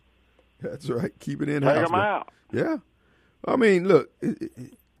 That's right. Keep it in-house. Take them out. Yeah. I mean, look,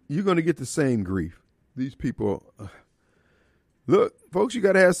 you're going to get the same grief. These people, look, folks, you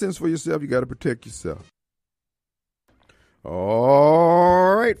got to have sense for yourself. You got to protect yourself.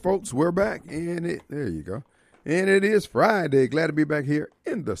 All right, folks, we're back. There you go. And it is Friday. Glad to be back here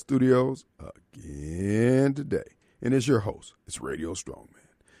in the studios again today. And it's your host. It's Radio Strongman.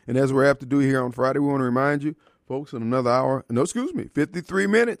 And as we're apt to do here on Friday, we want to remind you, folks, in another hour, 53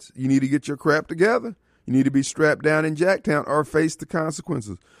 minutes, you need to get your crap together. You need to be strapped down in Jacktown or face the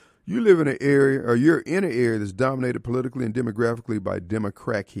consequences. You live in an area, or you're in an area that's dominated politically and demographically by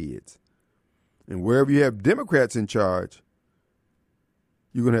Democrat heads. And wherever you have Democrats in charge,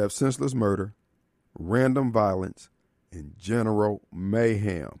 you're going to have senseless murder, random violence, and general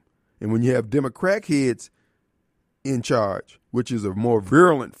mayhem. And when you have Democrat heads in charge, which is a more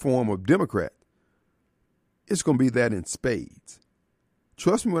virulent form of Democrat, it's going to be that in spades.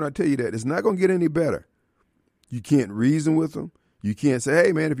 Trust me when I tell you that. It's not going to get any better. You can't reason with them. You can't say,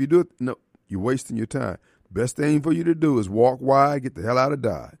 hey, man, if you do it, no, you're wasting your time. Best thing for you to do is walk wide, get the hell out of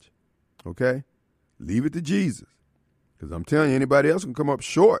Dodge. Okay? Leave it to Jesus. Because I'm telling you, anybody else can come up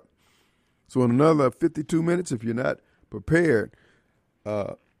short. So in another 52 minutes, if you're not prepared,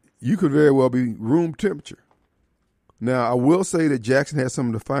 you could very well be room temperature. Now, I will say that Jackson has some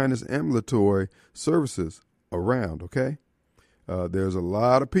of the finest ambulatory services around, okay? There's a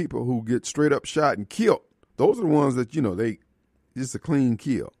lot of people who get straight up shot and killed. Those are the ones that, it's a clean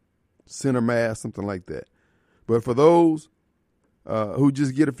kill, center mass, something like that. But for those who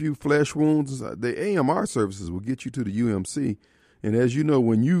just get a few flesh wounds, the AMR services will get you to the UMC. And as you know,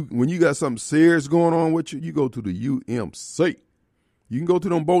 when you got something serious going on with you, you go to the UMC. You can go to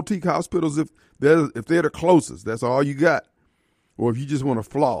them boutique hospitals if they're the closest. That's all you got. Or if you just want to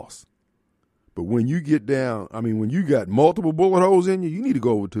floss. But when you get down, when you got multiple bullet holes in you, you need to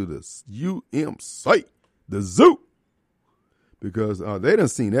go over to the UMC, the zoo. Because they done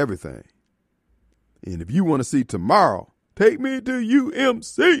seen everything. And if you want to see tomorrow, take me to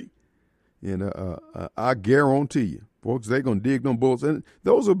UMC. And I guarantee you, folks, they're going to dig them bullets. And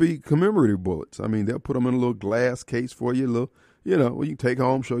those will be commemorative bullets. They'll put them in a little glass case for you, you can take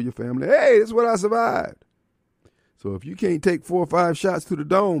home, show your family, hey, this is what I survived. So if you can't take 4 or 5 shots to the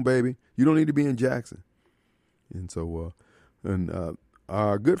dome, baby, you don't need to be in Jackson. And so,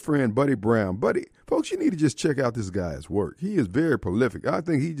 our good friend, Buddy Brown. Buddy, folks, you need to just check out this guy's work. He is very prolific. I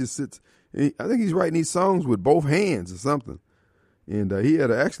think he just I think he's writing these songs with both hands or something. And he had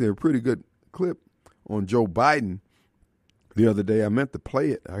actually a pretty good clip on Joe Biden the other day. I meant to play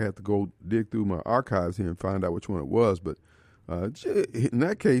it. I have to go dig through my archives here and find out which one it was. But in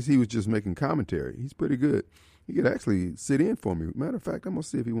that case, he was just making commentary. He's pretty good. He could actually sit in for me. Matter of fact, I'm going to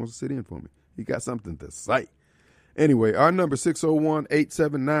see if he wants to sit in for me. He got something to say. Anyway, our number is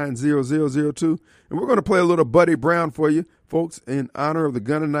 601-879-0002. And we're going to play a little Buddy Brown for you, folks, in honor of the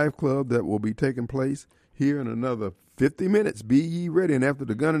Gun and Knife Club that will be taking place here in another 50 minutes. Be ye ready. And after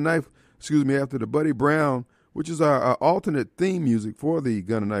the after the Buddy Brown, which is our alternate theme music for the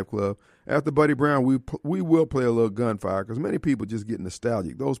Gun and Knife Club, after Buddy Brown, we will play a little gunfire because many people just get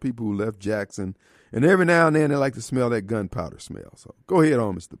nostalgic. Those people who left Jackson, and every now and then they like to smell that gunpowder smell. So go ahead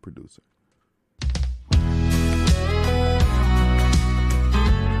on, Mr. Producer.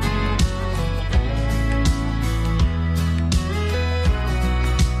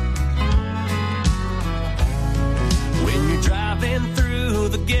 When you're driving through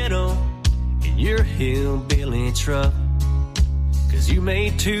the ghetto in your hillbilly truck, 'cause you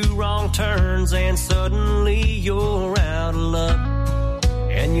made 2 wrong turns and suddenly you're out of luck.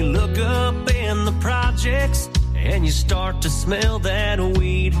 And you look up in the projects and you start to smell that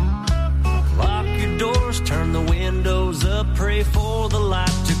weed. Lock your doors, turn the windows up, pray for the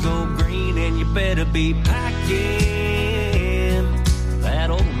light to go green. And you better be packing that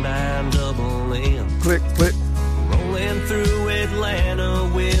old 9-double-M. Click, click. Rolling through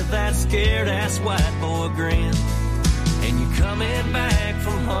Atlanta with that scared-ass white boy grin. And you coming back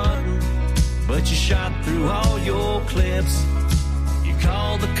from hunting, but you shot through all your clips. You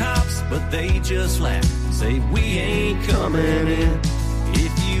call the cops, but they just laugh, say we ain't coming in.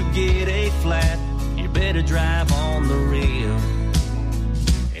 If you get a flat, you better drive on the rim.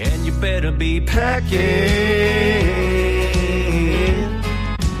 And you better be packing.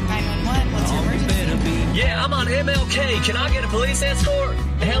 911, what's your emergency? Yeah, I'm on MLK. Can I get a police escort?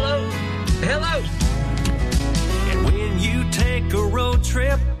 Hello? Hello? And when you take a road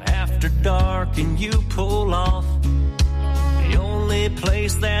trip after dark and you pull off, the only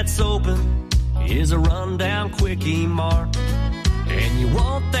place that's open is a rundown quickie mart. And you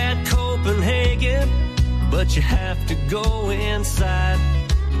want that Copenhagen, but you have to go inside.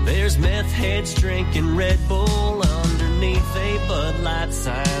 There's meth heads drinking Red Bull underneath a Bud Light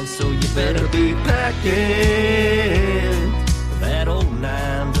sign. So you better be packing that old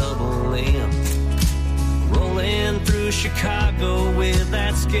 9-double-M. Rolling through Chicago with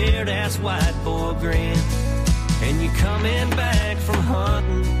that scared-ass white boy grin. And you coming back from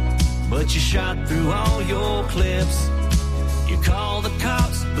hunting, but you shot through all your clips. You call the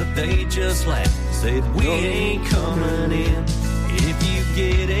cops, but they just laugh, said we ain't coming in. If you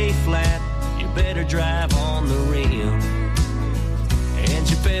get a flat, you better drive on the rim. And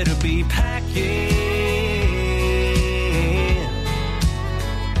you better be packing.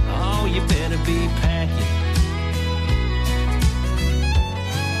 Oh, you better be packing.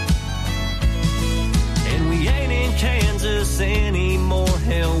 And we ain't in Kansas anymore.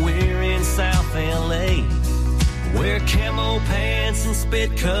 Hell, we're in South L.A., where camo pants and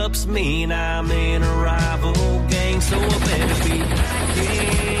spit cups mean I'm in a rival gang. So I better be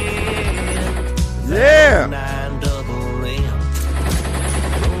packing. Yeah. 9 double M.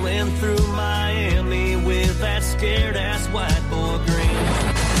 Rolling through Miami with that scared ass white boy grin.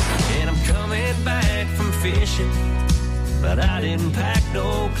 And I'm coming back from fishing, but I didn't pack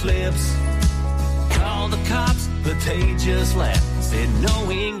no clips. Called the cops, but they just laughed. Said no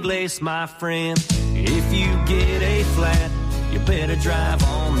English, my friend. If you get a flat, you better drive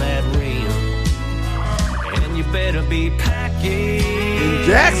on that rim. And you better be packing. In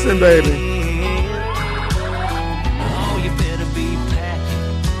Jackson, baby. Oh, you better be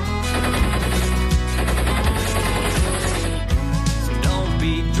packing. So don't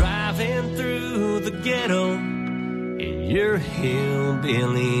be driving through the ghetto in your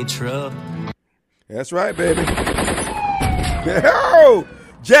hillbilly truck. That's right, baby. Yo,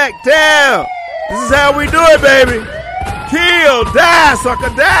 Jacktown. This is how we do it, baby. Kill, die, sucker,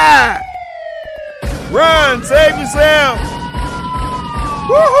 die. Run, save yourself.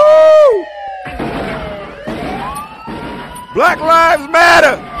 Woohoo! Black Lives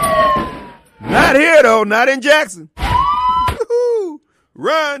Matter. Not here, though. Not in Jackson. Woohoo!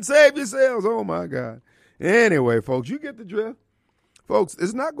 Run, save yourselves. Oh, my God. Anyway, folks, you get the drift. Folks,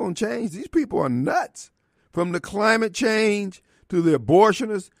 it's not going to change. These people are nuts. From the climate change to the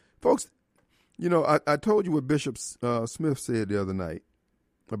abortionists. Folks, you know, I told you what Bishop Smith said the other night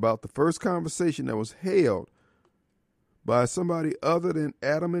about the first conversation that was held by somebody other than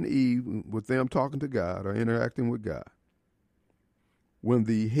Adam and Eve with them talking to God or interacting with God. When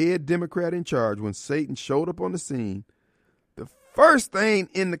the head Democrat in charge, when Satan showed up on the scene, the first thing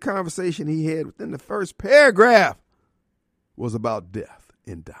in the conversation he had within the first paragraph was about death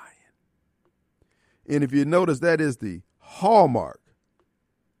and dying. And if you notice, that is the hallmark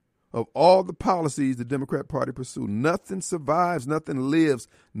of all the policies the Democrat Party pursue. Nothing survives, nothing lives,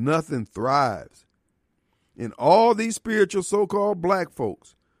 nothing thrives. And all these spiritual so-called black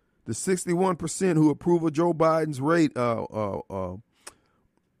folks, the 61% who approve of Joe Biden's rate,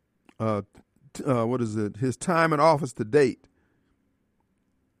 his time in office to date.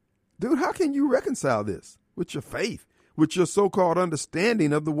 Dude, how can you reconcile this with your faith, with your so-called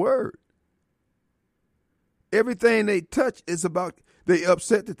understanding of the word? Everything they touch is about, they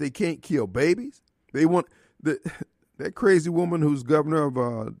upset that they can't kill babies. They want, that crazy woman who's governor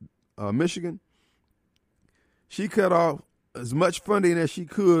of Michigan, she cut off as much funding as she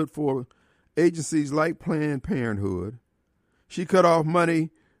could for agencies like Planned Parenthood. She cut off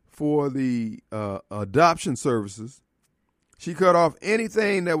money for the adoption services. She cut off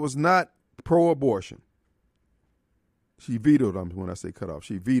anything that was not pro-abortion. She vetoed them. When I say cut off,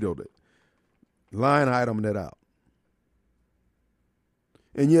 she vetoed it. Line item that out.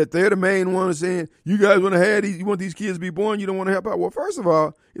 And yet they're the main ones saying, you guys want to have these, you want these kids to be born, you don't want to help out. Well, first of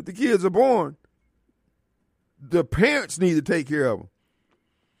all, if the kids are born, the parents need to take care of them.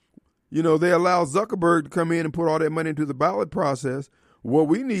 You know, they allow Zuckerberg to come in and put all that money into the ballot process. What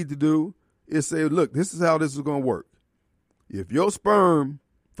we need to do is say, look, this is how this is going to work. If your sperm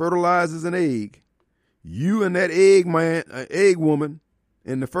fertilizes an egg, you and that egg woman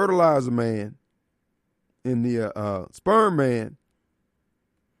and the fertilizer man and the sperm man,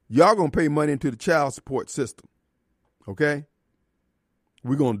 y'all going to pay money into the child support system, okay?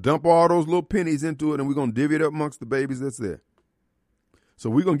 We're going to dump all those little pennies into it, and we're going to divvy it up amongst the babies that's there.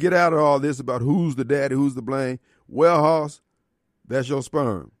 So we're going to get out of all this about who's the daddy, who's the blame. Well, Hoss, that's your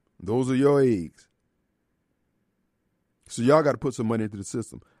sperm. Those are your eggs. So y'all got to put some money into the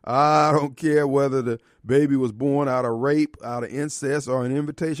system. I don't care whether the baby was born out of rape, out of incest, or an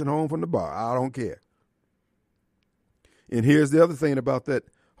invitation home from the bar. I don't care. And here's the other thing about that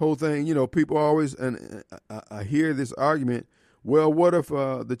whole thing. You know, people always, and I hear this argument, well, what if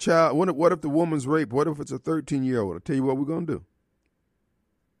the child, what if the woman's raped? What if it's a 13-year-old? I'll tell you what we're going to do.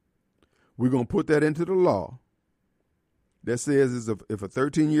 We're going to put that into the law that says is if a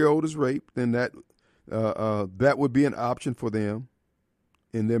 13-year-old is raped, then that would be an option for them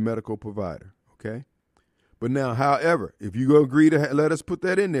and their medical provider, okay? But now, however, if you agree to let us put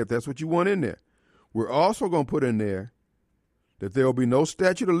that in there, if that's what you want in there, we're also going to put in there that there will be no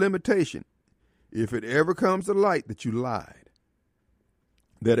statute of limitation if it ever comes to light that you lied,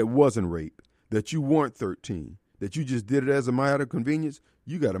 that it wasn't rape, that you weren't 13, that you just did it as a matter of convenience.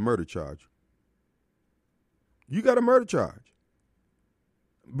 You got a murder charge. You got a murder charge.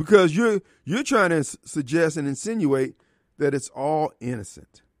 Because you're trying to suggest and insinuate that it's all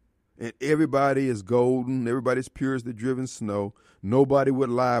innocent. And everybody is golden. Everybody's pure as the driven snow. Nobody would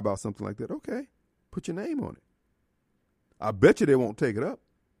lie about something like that. Okay, put your name on it. I bet you they won't take it up.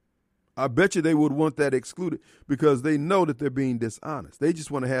 I bet you they would want that excluded because they know that they're being dishonest. They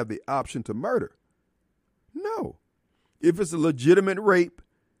just want to have the option to murder. No. If it's a legitimate rape,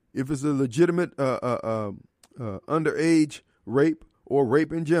 if it's a legitimate underage rape or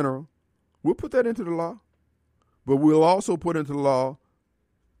rape in general, we'll put that into the law. But we'll also put into the law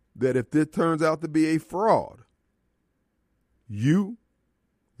that if this turns out to be a fraud, you,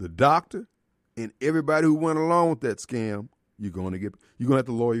 the doctor, and everybody who went along with that scam, you're gonna have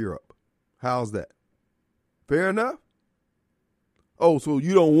to lawyer up. How's that? Fair enough? Oh, so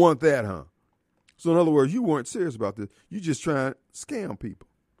you don't want that, huh? So in other words, you weren't serious about this. You just trying to scam people.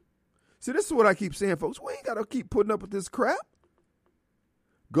 See, this is what I keep saying, folks. We ain't got to keep putting up with this crap.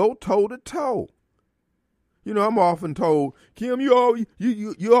 Go toe to toe. You know, I'm often told, Kim,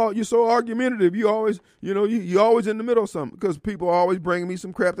 you're so argumentative. You always, you're always in the middle of something because people are always bringing me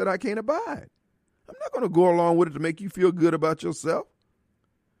some crap that I can't abide. I'm not going to go along with it to make you feel good about yourself.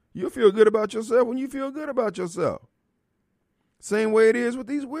 You'll feel good about yourself when you feel good about yourself. Same way it is with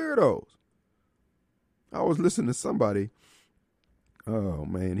these weirdos. I was listening to somebody. Oh,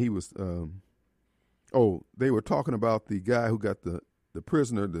 man, he was, they were talking about the guy who got the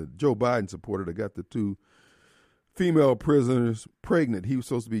prisoner, the Joe Biden supporter that got the 2 female prisoners pregnant. He was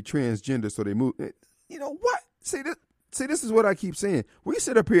supposed to be transgender, so they moved. You know what? See, this is what I keep saying. We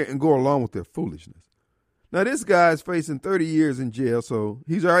sit up here and go along with their foolishness. Now, this guy's facing 30 years in jail, so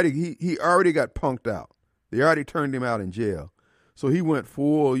he already got punked out. They already turned him out in jail. So he went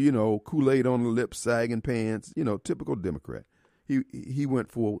full, Kool-Aid on the lips, sagging pants, typical Democrat. He went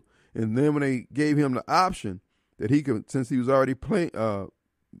full. And then when they gave him the option that he could, since he was already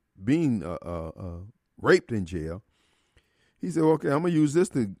being raped in jail, he said, okay, I'm going to use this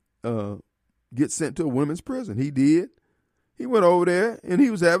to get sent to a women's prison. He did. He went over there and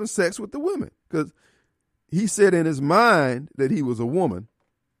he was having sex with the women because he said in his mind that he was a woman,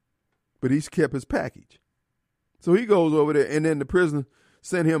 but he's kept his package. So he goes over there and then the prison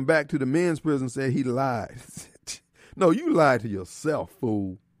sent him back to the men's prison and said he lied. No, you lied to yourself,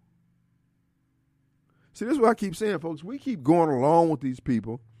 fool. See, this is what I keep saying, folks. We keep going along with these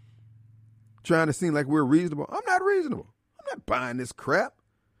people trying to seem like we're reasonable. I'm not reasonable. I'm not buying this crap.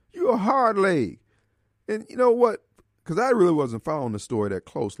 You're a hard leg. And you know what? Because I really wasn't following the story that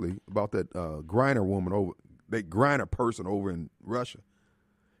closely about that that Griner person over in Russia.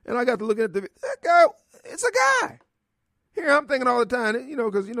 And I got to look at that guy. It's a guy. Here, I'm thinking all the time,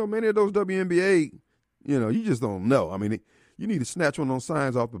 because, many of those WNBA, you just don't know. I mean, you need to snatch one of those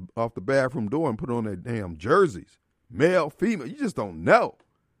signs off the bathroom door and put on their damn jerseys. Male, female, you just don't know.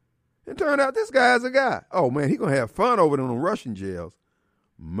 It turned out this guy's a guy. Oh, man, he going to have fun over there in the Russian jails.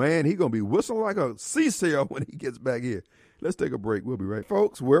 Man, he going to be whistling like a seasail when he gets back here. Let's take a break. We'll be right.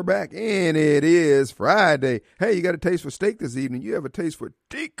 Folks, we're back, and it is Friday. Hey, you got a taste for steak this evening. You have a taste for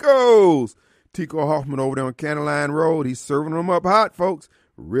Tico's. Tico Hoffman over there on County Line Road. He's serving them up hot, folks.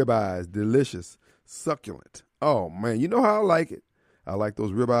 Ribeyes, delicious, succulent. Oh, man, you know how I like it. I like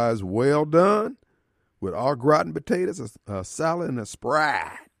those ribeyes well done with au gratin potatoes, a salad, and a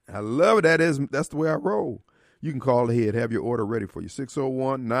Sprite. I love it. That's the way I roll. You can call ahead. Have your order ready for you.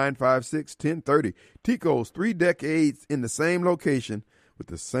 601-956-1030. Tico's, 3 decades in the same location with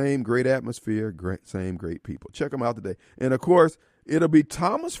the same great atmosphere, same great people. Check them out today. And, of course, it'll be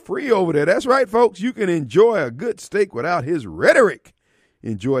Thomas Free over there. That's right, folks. You can enjoy a good steak without his rhetoric.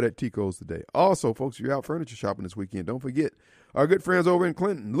 Enjoy that Tico's today. Also, folks, if you're out furniture shopping this weekend, don't forget our good friends over in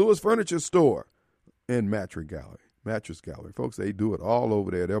Clinton, Lewis Furniture Store and Mattress Gallery. Folks, they do it all over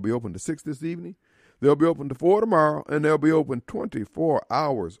there. They'll be open to 6 this evening. They'll be open to 4 tomorrow, and they'll be open 24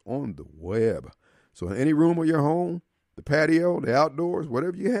 hours on the web. So in any room of your home, the patio, the outdoors,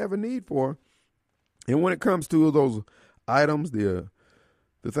 whatever you have a need for. And when it comes to those items, the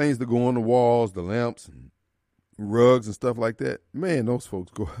things that go on the walls, the lamps and rugs and stuff like that, man, those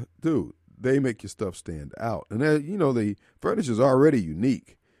folks they make your stuff stand out. And the furniture's already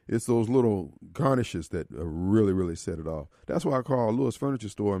unique. It's those little garnishes that really, really set it off. That's why I call Lewis Furniture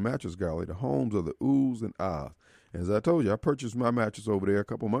Store and Mattress Gallery the homes of the oohs and ahs. As I told you, I purchased my mattress over there a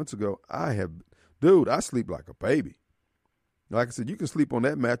couple months ago. I sleep like a baby. Like I said, you can sleep on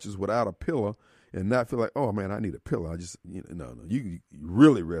that mattress without a pillow and not feel like, oh, man, I need a pillow. You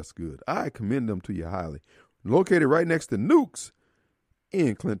really rest good. I commend them to you highly. Located right next to Nukes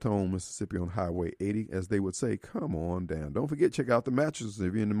in Clinton, Mississippi on Highway 80. As they would say, come on down. Don't forget, check out the mattresses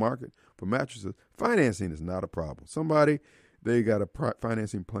if you're in the market for mattresses. Financing is not a problem. They got a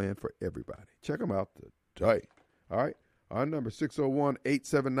financing plan for everybody. Check them out today. All right. Our number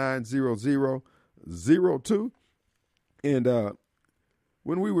 601-879-0002. And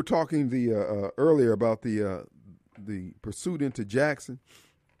when we were talking earlier about the pursuit into Jackson,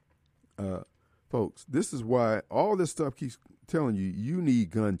 folks, this is why all this stuff keeps telling you, you need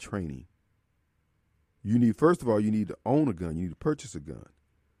gun training. First of all, you need to own a gun. You need to purchase a gun.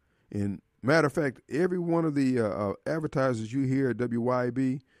 And matter of fact, every one of the advertisers you hear at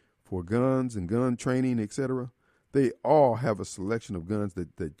WYB for guns and gun training, etc., they all have a selection of guns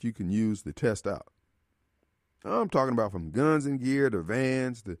that you can use to test out. I'm talking about from guns and gear to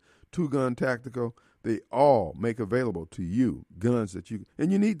Vans to two-gun tactical. They all make available to you guns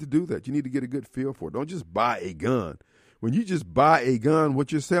and you need to do that. You need to get a good feel for it. Don't just buy a gun. When you just buy a gun,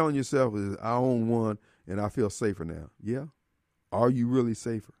 what you're selling yourself is, I own one and I feel safer now. Yeah? Are you really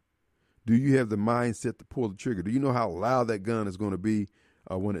safer? Do you have the mindset to pull the trigger? Do you know how loud that gun is going to be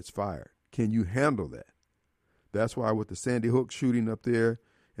when it's fired? Can you handle that? That's why with the Sandy Hook shooting up there,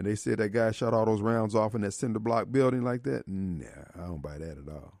 and they said that guy shot all those rounds off in that cinder block building like that. Nah, I don't buy that at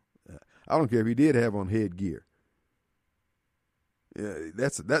all. I don't care if he did have on headgear. Yeah,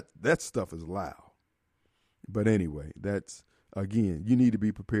 that stuff is loud. But anyway, that's, again, you need to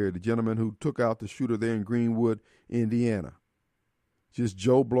be prepared. The gentleman who took out the shooter there in Greenwood, Indiana, just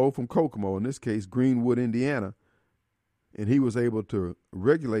Joe Blow from Kokomo, in this case, Greenwood, Indiana, and he was able to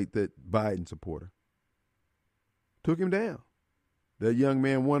regulate that Biden supporter. Took him down. That young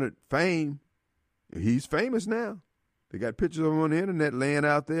man wanted fame. He's famous now. They got pictures of him on the internet laying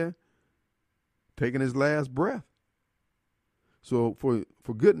out there, taking his last breath. So for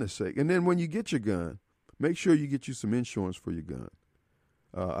goodness sake, and then when you get your gun, make sure you get you some insurance for your gun.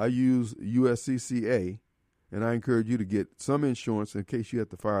 I use USCCA, and I encourage you to get some insurance in case you have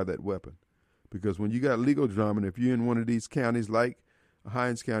to fire that weapon. Because when you got legal drama, and if you're in one of these counties like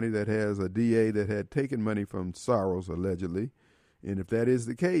Hinds County that has a DA that had taken money from Soros, allegedly, and if that is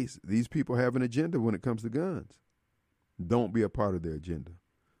the case, these people have an agenda when it comes to guns. Don't be a part of their agenda.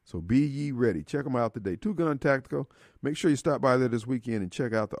 So be ye ready. Check them out today. Two Gun Tactical. Make sure you stop by there this weekend and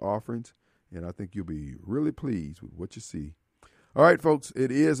check out the offerings, and I think you'll be really pleased with what you see. All right, folks,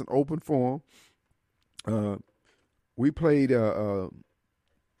 it is an open forum. We played the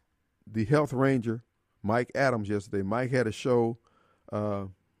Health Ranger, Mike Adams, yesterday. Mike had a show.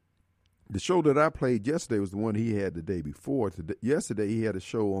 The show that I played yesterday was the one he had the day before. Yesterday, he had a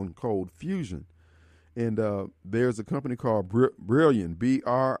show on Cold Fusion. And there's a company called Brillion, Brillion,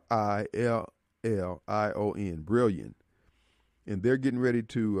 Brillion. And they're getting ready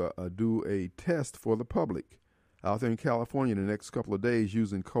to do a test for the public out there in California in the next couple of days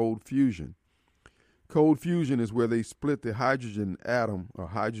using Cold Fusion. Cold Fusion is where they split the hydrogen atom, or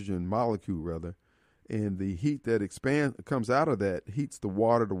hydrogen molecule, rather, and the heat that comes out of that heats the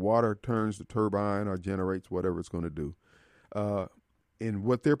water. The water turns the turbine or generates whatever it's going to do. And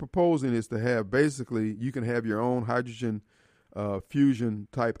what they're proposing is to have, basically, you can have your own hydrogen fusion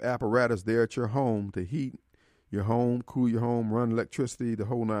type apparatus there at your home to heat your home, cool your home, run electricity, the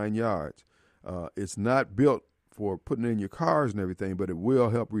whole 9 yards. It's not built for putting in your cars and everything, but it will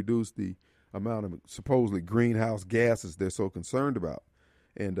help reduce the amount of supposedly greenhouse gases they're so concerned about.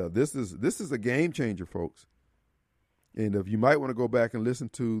 And this is a game changer, folks. And if you might want to go back and listen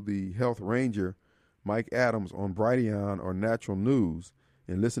to the Health Ranger, Mike Adams, on Brighteon or Natural News,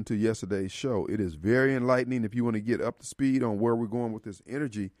 and listen to yesterday's show. It is very enlightening if you want to get up to speed on where we're going with this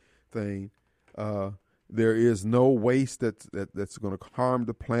energy thing. There is no waste that's going to harm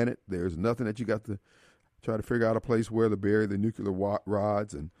the planet. There's nothing that you got to try to figure out a place where to bury the nuclear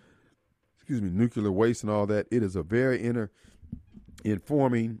rods and, nuclear waste and all that. It is a very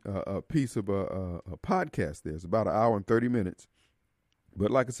informing piece of a podcast there. It's about an hour and 30 minutes. But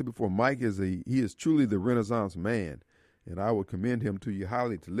like I said before, Mike he is truly the Renaissance man, and I would commend him to you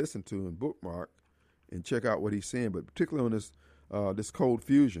highly to listen to and bookmark and check out what he's saying. But particularly on this Cold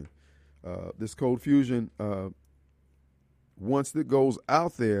Fusion, once it goes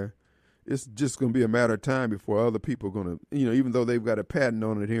out there, it's just going to be a matter of time before other people are going to, even though they've got a patent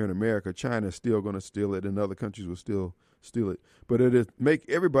on it here in America, China's still going to steal it, and other countries will still steal it. But it'll make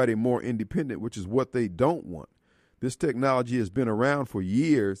everybody more independent, which is what they don't want. This technology has been around for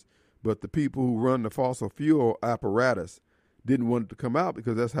years, but the people who run the fossil fuel apparatus didn't want it to come out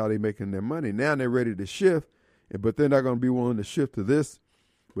because that's how they're making their money. Now they're ready to shift, but they're not going to be willing to shift to this.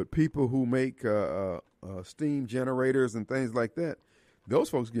 But people who make steam generators and things like that, those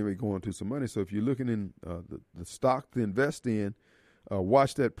folks are going to be going to some money. So if you're looking in the stock to invest in,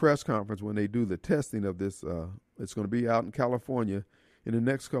 watch that press conference when they do the testing of this. It's going to be out in California in the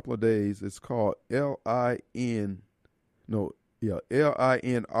next couple of days. It's called LINR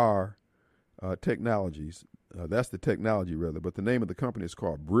Technologies. That's the technology, rather, but the name of the company is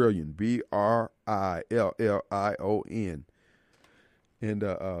called Brillion, BRILLION. And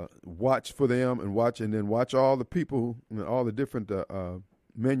watch for them and then watch all the people and all the different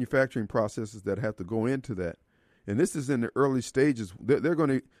manufacturing processes that have to go into that. And this is in the early stages. They're going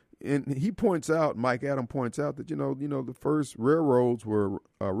to, and he points out, Mike Adam points out that, the first railroads were,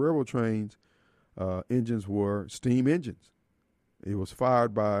 railroad trains, engines were steam engines. It was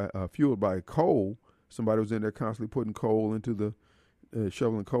fueled by coal. Somebody was in there constantly putting coal into the,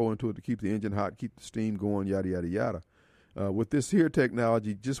 shoveling coal into it to keep the engine hot, keep the steam going, yada, yada, yada. With this here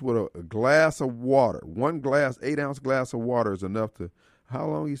technology, just with a glass of water, 8-ounce glass of water is enough to, how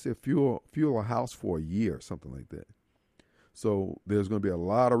long he said, fuel a house for a year, something like that. So there's going to be a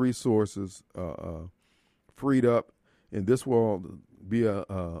lot of resources freed up, and this will be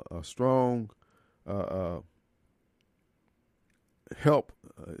a strong help.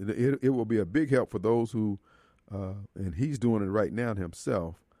 It will be a big help for those who, and he's doing it right now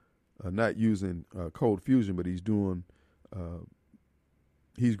himself, not using cold fusion, but he's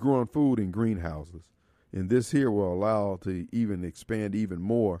growing food in greenhouses. And this here will allow to even expand even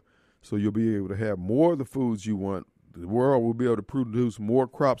more. So you'll be able to have more of the foods you want. The world will be able to produce more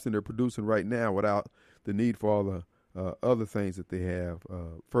crops than they're producing right now without the need for all the other things that they have,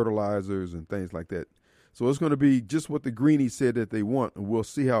 fertilizers and things like that. So it's going to be just what the greenies said that they want, and we'll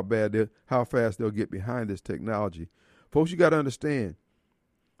see how fast they'll get behind this technology. Folks, you got to understand,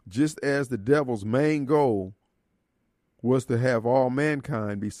 just as the devil's main goal was to have all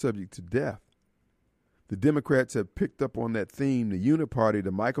mankind be subject to death, the Democrats have picked up on that theme, the Uniparty,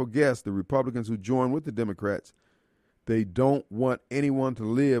 the Michael Guest, the Republicans who join with the Democrats. They don't want anyone to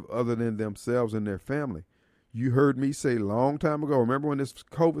live other than themselves and their family. You heard me say a long time ago, remember when this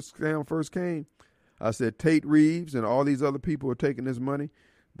COVID scam first came? I said Tate Reeves and all these other people were taking this money.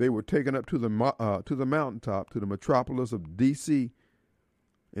 They were taken up to the mountaintop, to the metropolis of D.C.,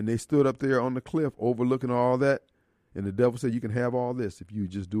 and they stood up there on the cliff overlooking all that. And the devil said, you can have all this if you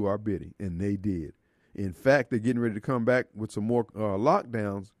just do our bidding. And they did. In fact, they're getting ready to come back with some more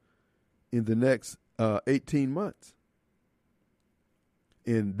lockdowns in the next 18 months.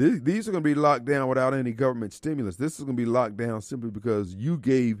 And these are going to be locked down without any government stimulus. This is going to be locked down simply because you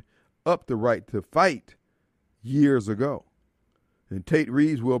gave up the right to fight years ago. And Tate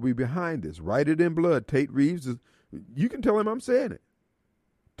Reeves will be behind this. Write it in blood. Tate Reeves, you can tell him I'm saying it.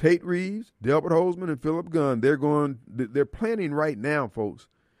 Tate Reeves, Delbert Hosemann, and Philip Gunn, they're planning right now, folks,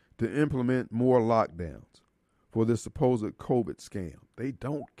 to implement more lockdowns for this supposed COVID scam. They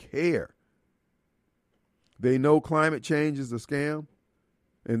don't care. They know climate change is a scam,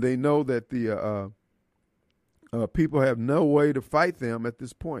 and they know that the people have no way to fight them at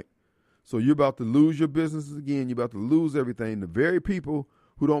this point. So you're about to lose your businesses again. You're about to lose everything. The very people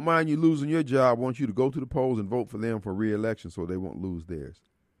who don't mind you losing your job want you to go to the polls and vote for them for re-election so they won't lose theirs.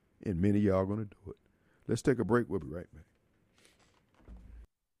 And many of y'all are going to do it. Let's take a break. We'll be right back.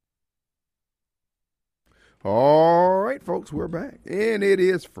 All right, folks, we're back. And it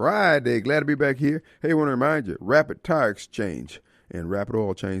is Friday. Glad to be back here. Hey, I want to remind you, Rapid Tire Exchange and Rapid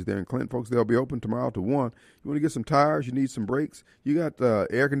Oil Change there in Clinton. Folks, they'll be open tomorrow to 1. You want to get some tires, you need some brakes, you got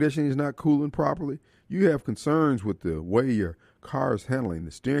air conditioning is not cooling properly, you have concerns with the way your car is handling,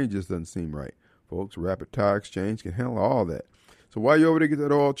 the steering just doesn't seem right. Folks, Rapid Tire Exchange can handle all that. So while you're over there, get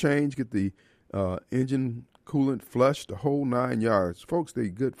that oil change, get the engine coolant flush, the whole 9 yards. Folks, they're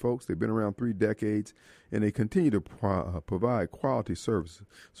good folks. They've been around 3 decades, and they continue to provide quality services.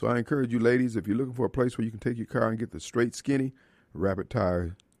 So I encourage you, ladies, if you're looking for a place where you can take your car and get the straight skinny, Rapid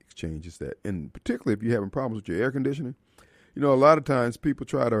Tire Exchange is that. And particularly if you're having problems with your air conditioning. You know, a lot of times people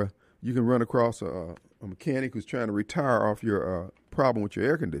you can run across a mechanic who's trying to retire off your problem with your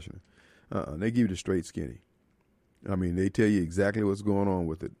air conditioning. They give you the straight skinny. I mean, they tell you exactly what's going on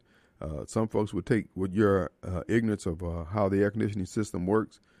with it. Some folks would take with your ignorance of how the air conditioning system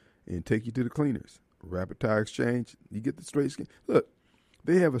works and take you to the cleaners. Rapid Tire Exchange, you get the straight skin. Look,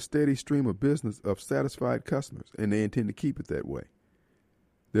 they have a steady stream of business of satisfied customers, and they intend to keep it that way.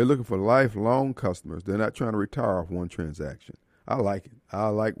 They're looking for lifelong customers. They're not trying to retire off one transaction. I like it. I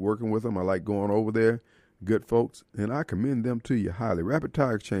like working with them. I like going over there. Good folks, and I commend them to you highly. Rapid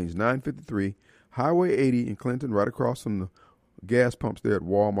Tire Exchange, 953 Highway 80 in Clinton, right across from the gas pumps there at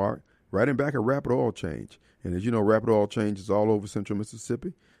Walmart, right in back of Rapid Oil Change. And as you know, Rapid Oil Change is all over central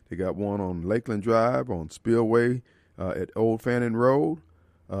Mississippi. They got one on Lakeland Drive, on Spillway, at Old Fannin Road.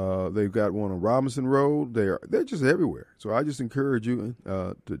 They've got one on Robinson Road. They're just everywhere. So I just encourage you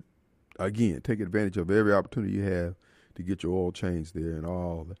to, again, take advantage of every opportunity you have to get your oil changed there and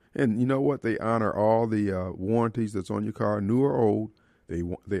all. And you know what? They honor all the warranties that's on your car, new or old. They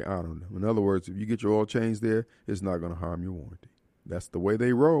honor them. In other words, if you get your oil changed there, it's not going to harm your warranty. That's the way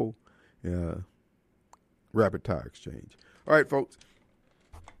they roll. Rapid Tire Exchange. All right, folks.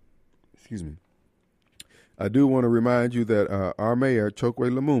 Excuse me. I do want to remind you that our mayor,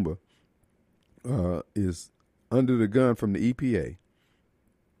 Chokwe Lumumba, is under the gun from the EPA.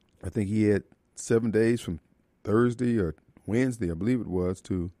 I think he had 7 days from Thursday or Wednesday, I believe it was,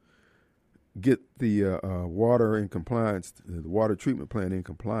 to get the water in compliance, the water treatment plant in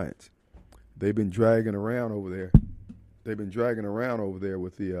compliance. They've been dragging around over there.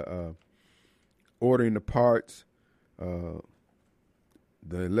 With the ordering the parts.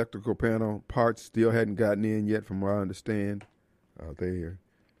 The electrical panel parts still hadn't gotten in yet, from what I understand. They're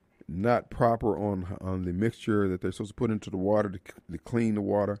not proper on the mixture that they're supposed to put into the water to clean the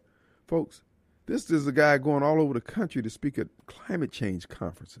water. Folks, this is a guy going all over the country to speak at climate change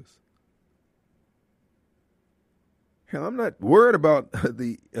conferences. Hell, I'm not worried about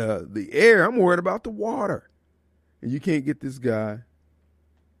the air. I'm worried about the water. And you can't get this guy.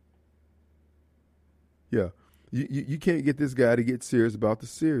 Yeah. You can't get this guy to get serious about the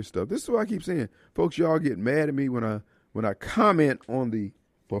serious stuff. This is what I keep saying. Folks, y'all get mad at me when I comment on the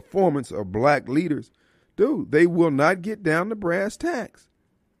performance of black leaders. Dude, they will not get down to brass tacks.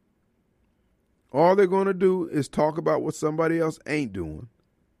 All they're going to do is talk about what somebody else ain't doing.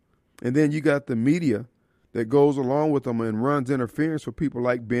 And then you got the media that goes along with them and runs interference for people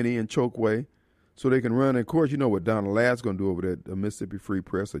like Benny and Chokwe so they can run. And of course, you know what Donald Ladd's going to do over there, the Mississippi Free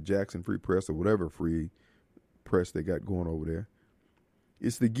Press or Jackson Free Press or whatever free press they got going over there.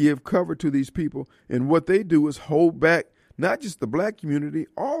 It's to give cover to these people. And what they do is hold back not just the black community,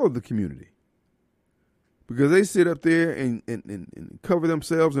 all of the community. Because they sit up there and cover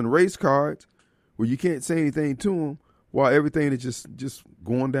themselves in race cards where you can't say anything to them while everything is just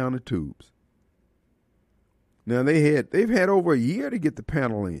going down the tubes. Now, they've had over a year to get the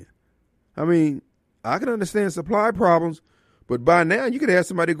panel in. I mean, I can understand supply problems, but by now you could have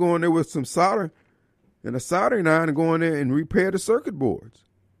somebody go in there with some solder and a soldering iron and go in there and repair the circuit boards.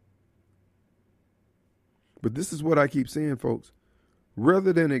 But this is what I keep saying, folks.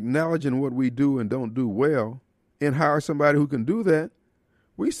 Rather than acknowledging what we do and don't do well and hire somebody who can do that,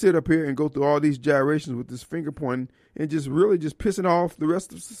 we sit up here and go through all these gyrations with this finger pointing and just pissing off the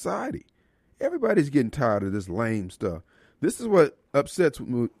rest of society. Everybody's getting tired of this lame stuff. This is what upsets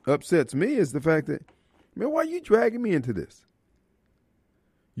me is the fact that, man, why are you dragging me into this?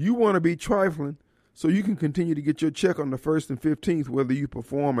 You want to be trifling so you can continue to get your check on the 1st and 15th, whether you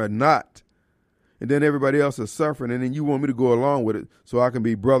perform or not. And then everybody else is suffering, and then you want me to go along with it so I can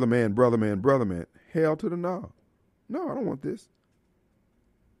be brother man. Hell to the no. No, I don't want this.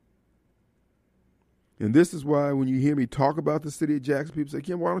 And this is why when you hear me talk about the city of Jackson, people say,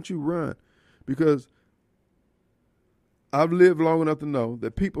 Kim, why don't you run? Because I've lived long enough to know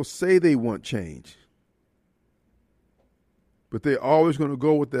that people say they want change, but they're always going to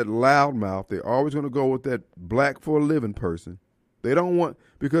go with that loudmouth. They're always going to go with that black for a living person. They don't want,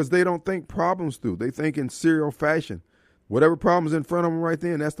 because they don't think problems through. They think in serial fashion. Whatever problem's in front of them right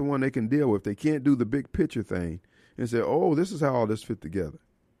then, that's the one they can deal with. They can't do the big picture thing and say, oh, this is how all this fit together.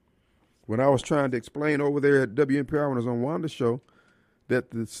 When I was trying to explain over there at WNPR when I was on Wanda's show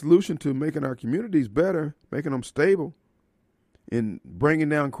that the solution to making our communities better, making them stable, and bringing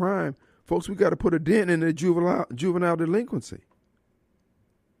down crime, folks, we got to put a dent in the juvenile delinquency.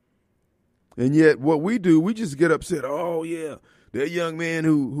 And yet what we do, we just get upset. Oh, yeah, that young man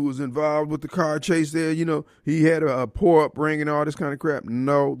who was involved with the car chase there, you know, he had a poor upbringing, all this kind of crap.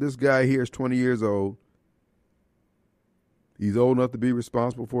 No, this guy here is 20 years old. He's old enough to be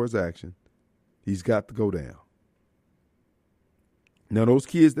responsible for his action. He's got to go down. Now, those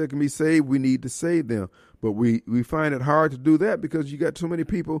kids that can be saved, we need to save them. But we find it hard to do that because you got too many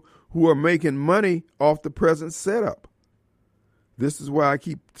people who are making money off the present setup. This is why I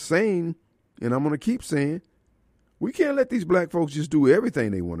keep saying, and I'm going to keep saying, we can't let these black folks just do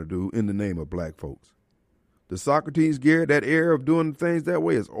everything they want to do in the name of black folks. The Socrates Garrett, that era of doing things that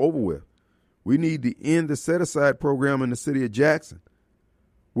way is over with. We need to end the set-aside program in the city of Jackson,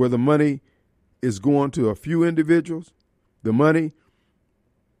 where the money is going to a few individuals. The money,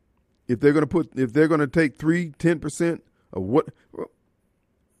 if they're going to take 10% of what, well,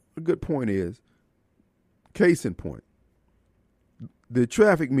 a good point is, case in point, the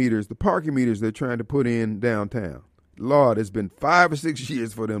traffic meters, the parking meters they're trying to put in downtown. Lord, it's been 5 or 6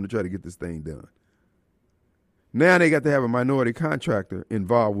 years for them to try to get this thing done. Now they got to have a minority contractor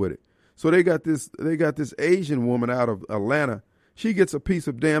involved with it. So they got this Asian woman out of Atlanta. She gets a piece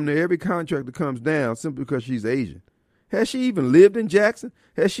of damn near every contract that comes down simply because she's Asian. Has she even lived in Jackson?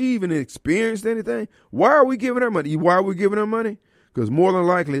 Has she even experienced anything? Why are we giving her money? Why are we giving her money? Because more than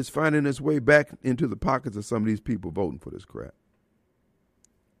likely it's finding its way back into the pockets of some of these people voting for this crap.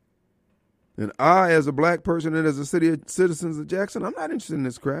 And I, as a black person and as a citizens of Jackson, I'm not interested in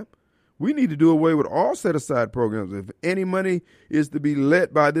this crap. We need to do away with all set-aside programs. If any money is to be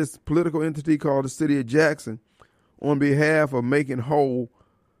let by this political entity called the City of Jackson on behalf of making whole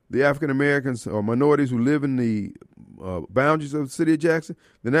the African Americans or minorities who live in the boundaries of the City of Jackson,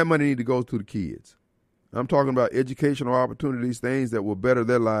 then that money needs to go to the kids. I'm talking about educational opportunities, things that will better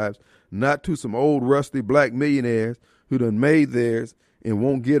their lives, not to some old rusty black millionaires who done made theirs and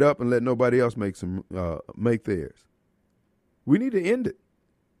won't get up and let nobody else make theirs. We need to end it.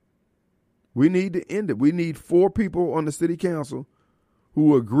 We need to end it. We need 4 people on the city council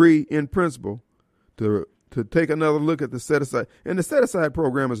who agree in principle to take another look at the set-aside. And the set-aside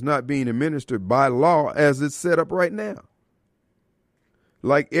program is not being administered by law as it's set up right now.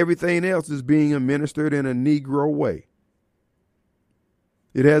 Like everything else is being administered in a Negro way.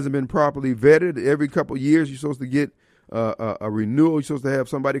 It hasn't been properly vetted. Every couple of years you're supposed to get a renewal. You're supposed to have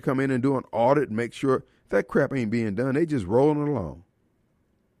somebody come in and do an audit and make sure that crap ain't being done. They just rolling along.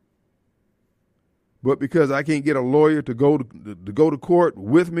 But because I can't get a lawyer to go to court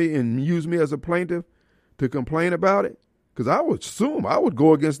with me and use me as a plaintiff to complain about it, because I would assume I would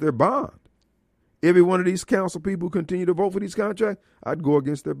go against their bond. Every one of these council people who continue to vote for these contracts, I'd go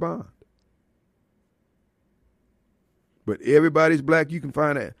against their bond. But everybody's black. You can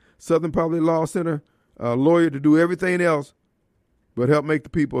find a Southern Public Law Center lawyer to do everything else but help make the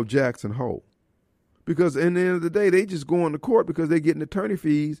people of Jackson whole. Because in the end of the day, they just go into court because they're getting attorney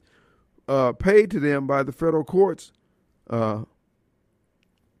fees paid to them by the federal courts. What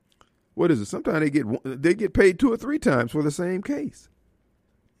is it? Sometimes they get paid 2 or 3 times for the same case.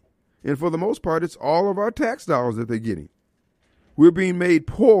 And for the most part, it's all of our tax dollars that they're getting. We're being made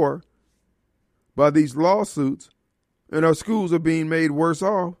poor by these lawsuits, and our schools are being made worse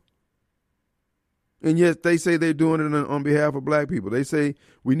off. And yet they say they're doing it on behalf of black people. They say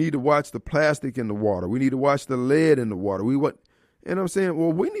we need to watch the plastic in the water. We need to watch the lead in the water. And I'm saying,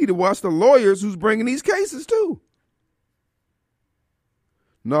 well, we need to watch the lawyers who's bringing these cases too.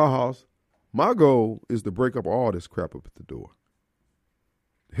 No, Hoss, my goal is to break up all this crap up at the door.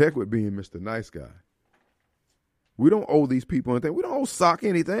 Heck with being Mr. Nice Guy. We don't owe these people anything. We don't owe Sock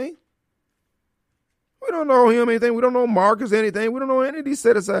anything. We don't owe him anything. We don't owe Marcus anything. We don't owe any of these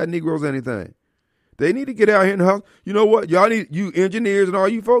set-aside Negroes anything. They need to get out here and hustle. You know what? Y'all need, you engineers and all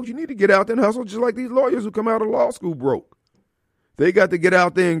you folks, you need to get out there and hustle just like these lawyers who come out of law school broke. They got to get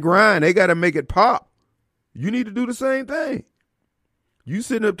out there and grind. They got to make it pop. You need to do the same thing. You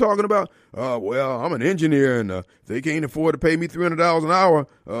sitting up talking about, well, I'm an engineer and they can't afford to pay me $300 an hour.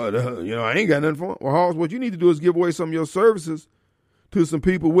 I ain't got nothing for them. Well, Hoss, what you need to do is give away some of your services to some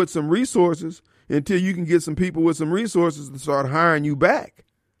people with some resources until you can get some people with some resources to start hiring you back.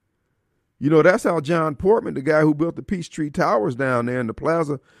 You know, that's how John Portman, the guy who built the Peachtree Towers down there in the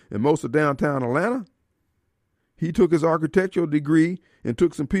plaza in most of downtown Atlanta, he took his architectural degree and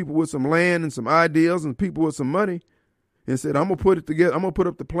took some people with some land and some ideas and people with some money and said, I'm going to put it together. I'm going to put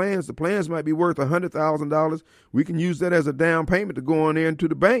up the plans. The plans might be worth $100,000. We can use that as a down payment to go on there into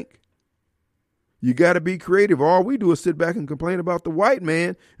the bank. You got to be creative. All we do is sit back and complain about the white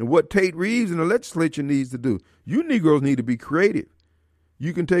man and what Tate Reeves and the legislature needs to do. You Negroes need to be creative.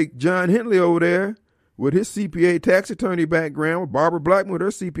 You can take John Henley over there with his CPA tax attorney background, with Barbara Blackman with her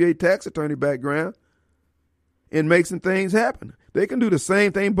CPA tax attorney background, and make some things happen. They can do the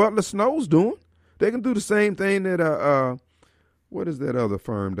same thing Butler Snow's doing. They can do the same thing that, what is that other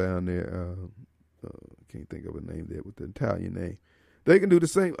firm down there? Can't think of a name there with the Italian name. They can do the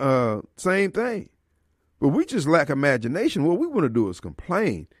same thing. But we just lack imagination. What we want to do is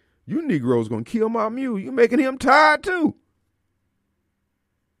complain. You Negroes going to kill my mule. You're making him tired too.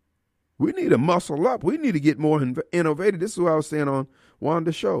 We need to muscle up. We need to get more innovative. This is what I was saying on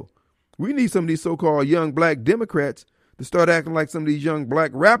Wanda's show. We need some of these so-called young black Democrats to start acting like some of these young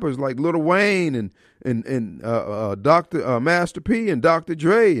black rappers like Lil Wayne and Dr. Master P and Dr.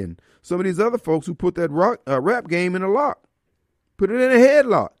 Dre and some of these other folks who put that rap game in a lock. Put it in a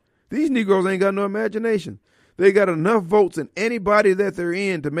headlock. These Negroes ain't got no imagination. They got enough votes in anybody that they're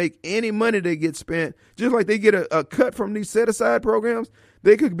in to make any money they get spent. Just like they get a cut from these set-aside programs,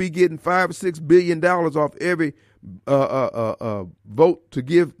 they could be getting $5 or $6 billion off every vote to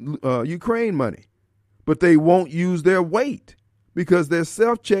give Ukraine money. But they won't use their weight because they're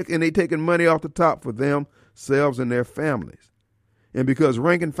self-checked and they taking money off the top for themselves and their families. And because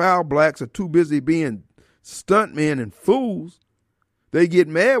rank and file blacks are too busy being stuntmen and fools, they get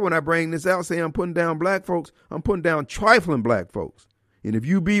mad when I bring this out, say I'm putting down black folks. I'm putting down trifling black folks. And if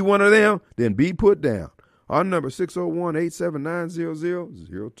you be one of them, then be put down. Our number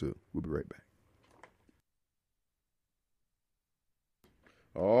 601-879-0002. We'll be right back.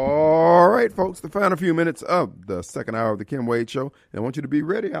 All right, folks, the final few minutes of the second hour of the Kim Wade Show. And I want you to be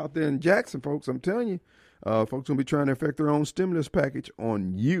ready out there in Jackson, folks. I'm telling you, folks will be trying to effect their own stimulus package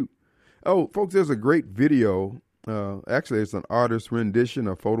on you. Oh, folks, there's a great video. Actually, it's an artist rendition,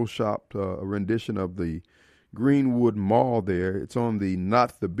 a photoshopped rendition of the Greenwood Mall there. It's on the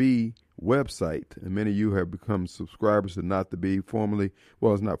Not the Bee website. And many of you have become subscribers to Not the Bee, formerly,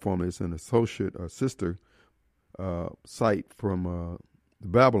 well, it's not formerly, it's an associate or sister site from the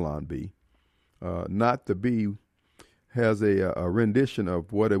Babylon Bee. Not the Bee has a rendition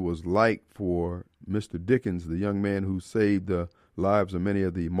of what it was like for Mr. Dickens, the young man who saved the lives of many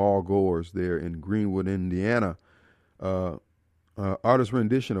of the mall goers there in Greenwood, Indiana. Artist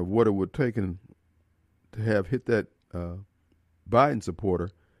rendition of what it would take to have hit that Biden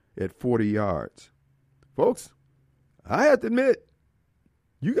supporter at 40 yards. Folks, I have to admit,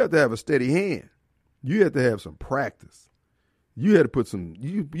 you got to have a steady hand. You have to have some practice. You had to put some,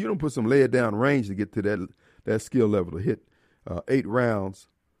 you don't put some laid down range to get to that skill level to hit 8 rounds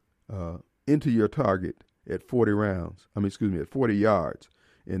into your target at 40 rounds. At 40 yards.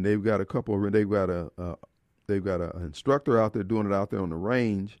 And they've got they've got an instructor out there doing it out there on the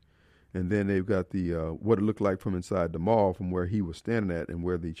range. And then they've got the what it looked like from inside the mall from where he was standing at and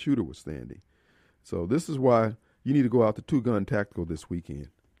where the shooter was standing. So this is why you need to go out to Two Gun Tactical this weekend.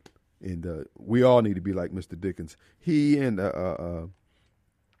 And we all need to be like Mr. Dickens. He and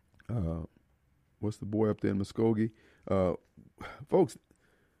what's the boy up there in Muskogee? Folks,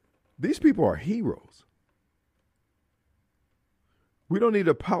 these people are heroes. We don't need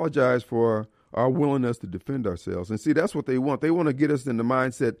to apologize for our willingness to defend ourselves. And see, that's what they want. They want to get us in the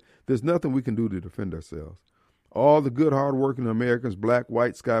mindset there's nothing we can do to defend ourselves. All the good, hardworking Americans, black,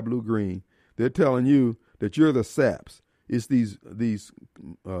 white, sky blue, green, they're telling you that you're the saps. It's these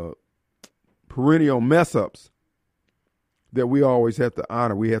perennial mess-ups that we always have to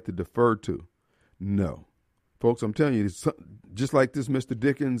honor, we have to defer to. No. Folks, I'm telling you, just like this Mr.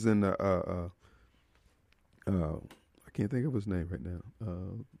 Dickens and I can't think of his name right now.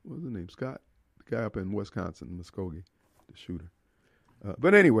 What's his name? Scott? The guy up in Wisconsin, Muskogee, the shooter.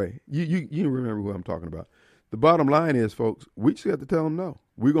 But anyway, you remember who I'm talking about. The bottom line is, folks, we just have to tell them no.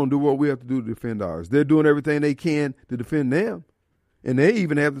 We're going to do what we have to do to defend ours. They're doing everything they can to defend them. And they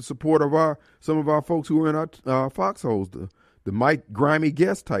even have the support of some of our folks who are in our foxholes, the Mike Grimy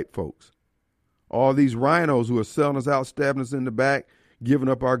Guest type folks. All these rhinos who are selling us out, stabbing us in the back, giving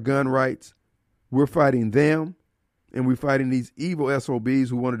up our gun rights. We're fighting them, and we're fighting these evil SOBs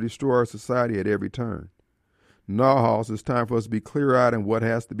who want to destroy our society at every turn. Hoss, it's time for us to be clear-eyed in what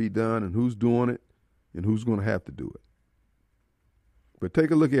has to be done and who's doing it and who's going to have to do it. But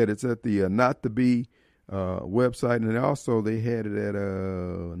take a look at it. It's at the Not the Bee website, and also they had it at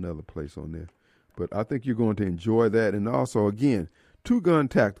another place on there. But I think you're going to enjoy that. And also, again, Two Gun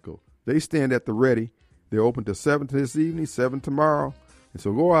Tactical. They stand at the ready. They're open to 7 this evening, 7 tomorrow. And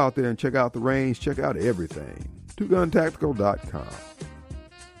so go out there and check out the range. Check out everything. TwoGunTactical.com.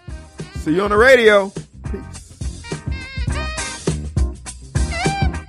 See you on the radio.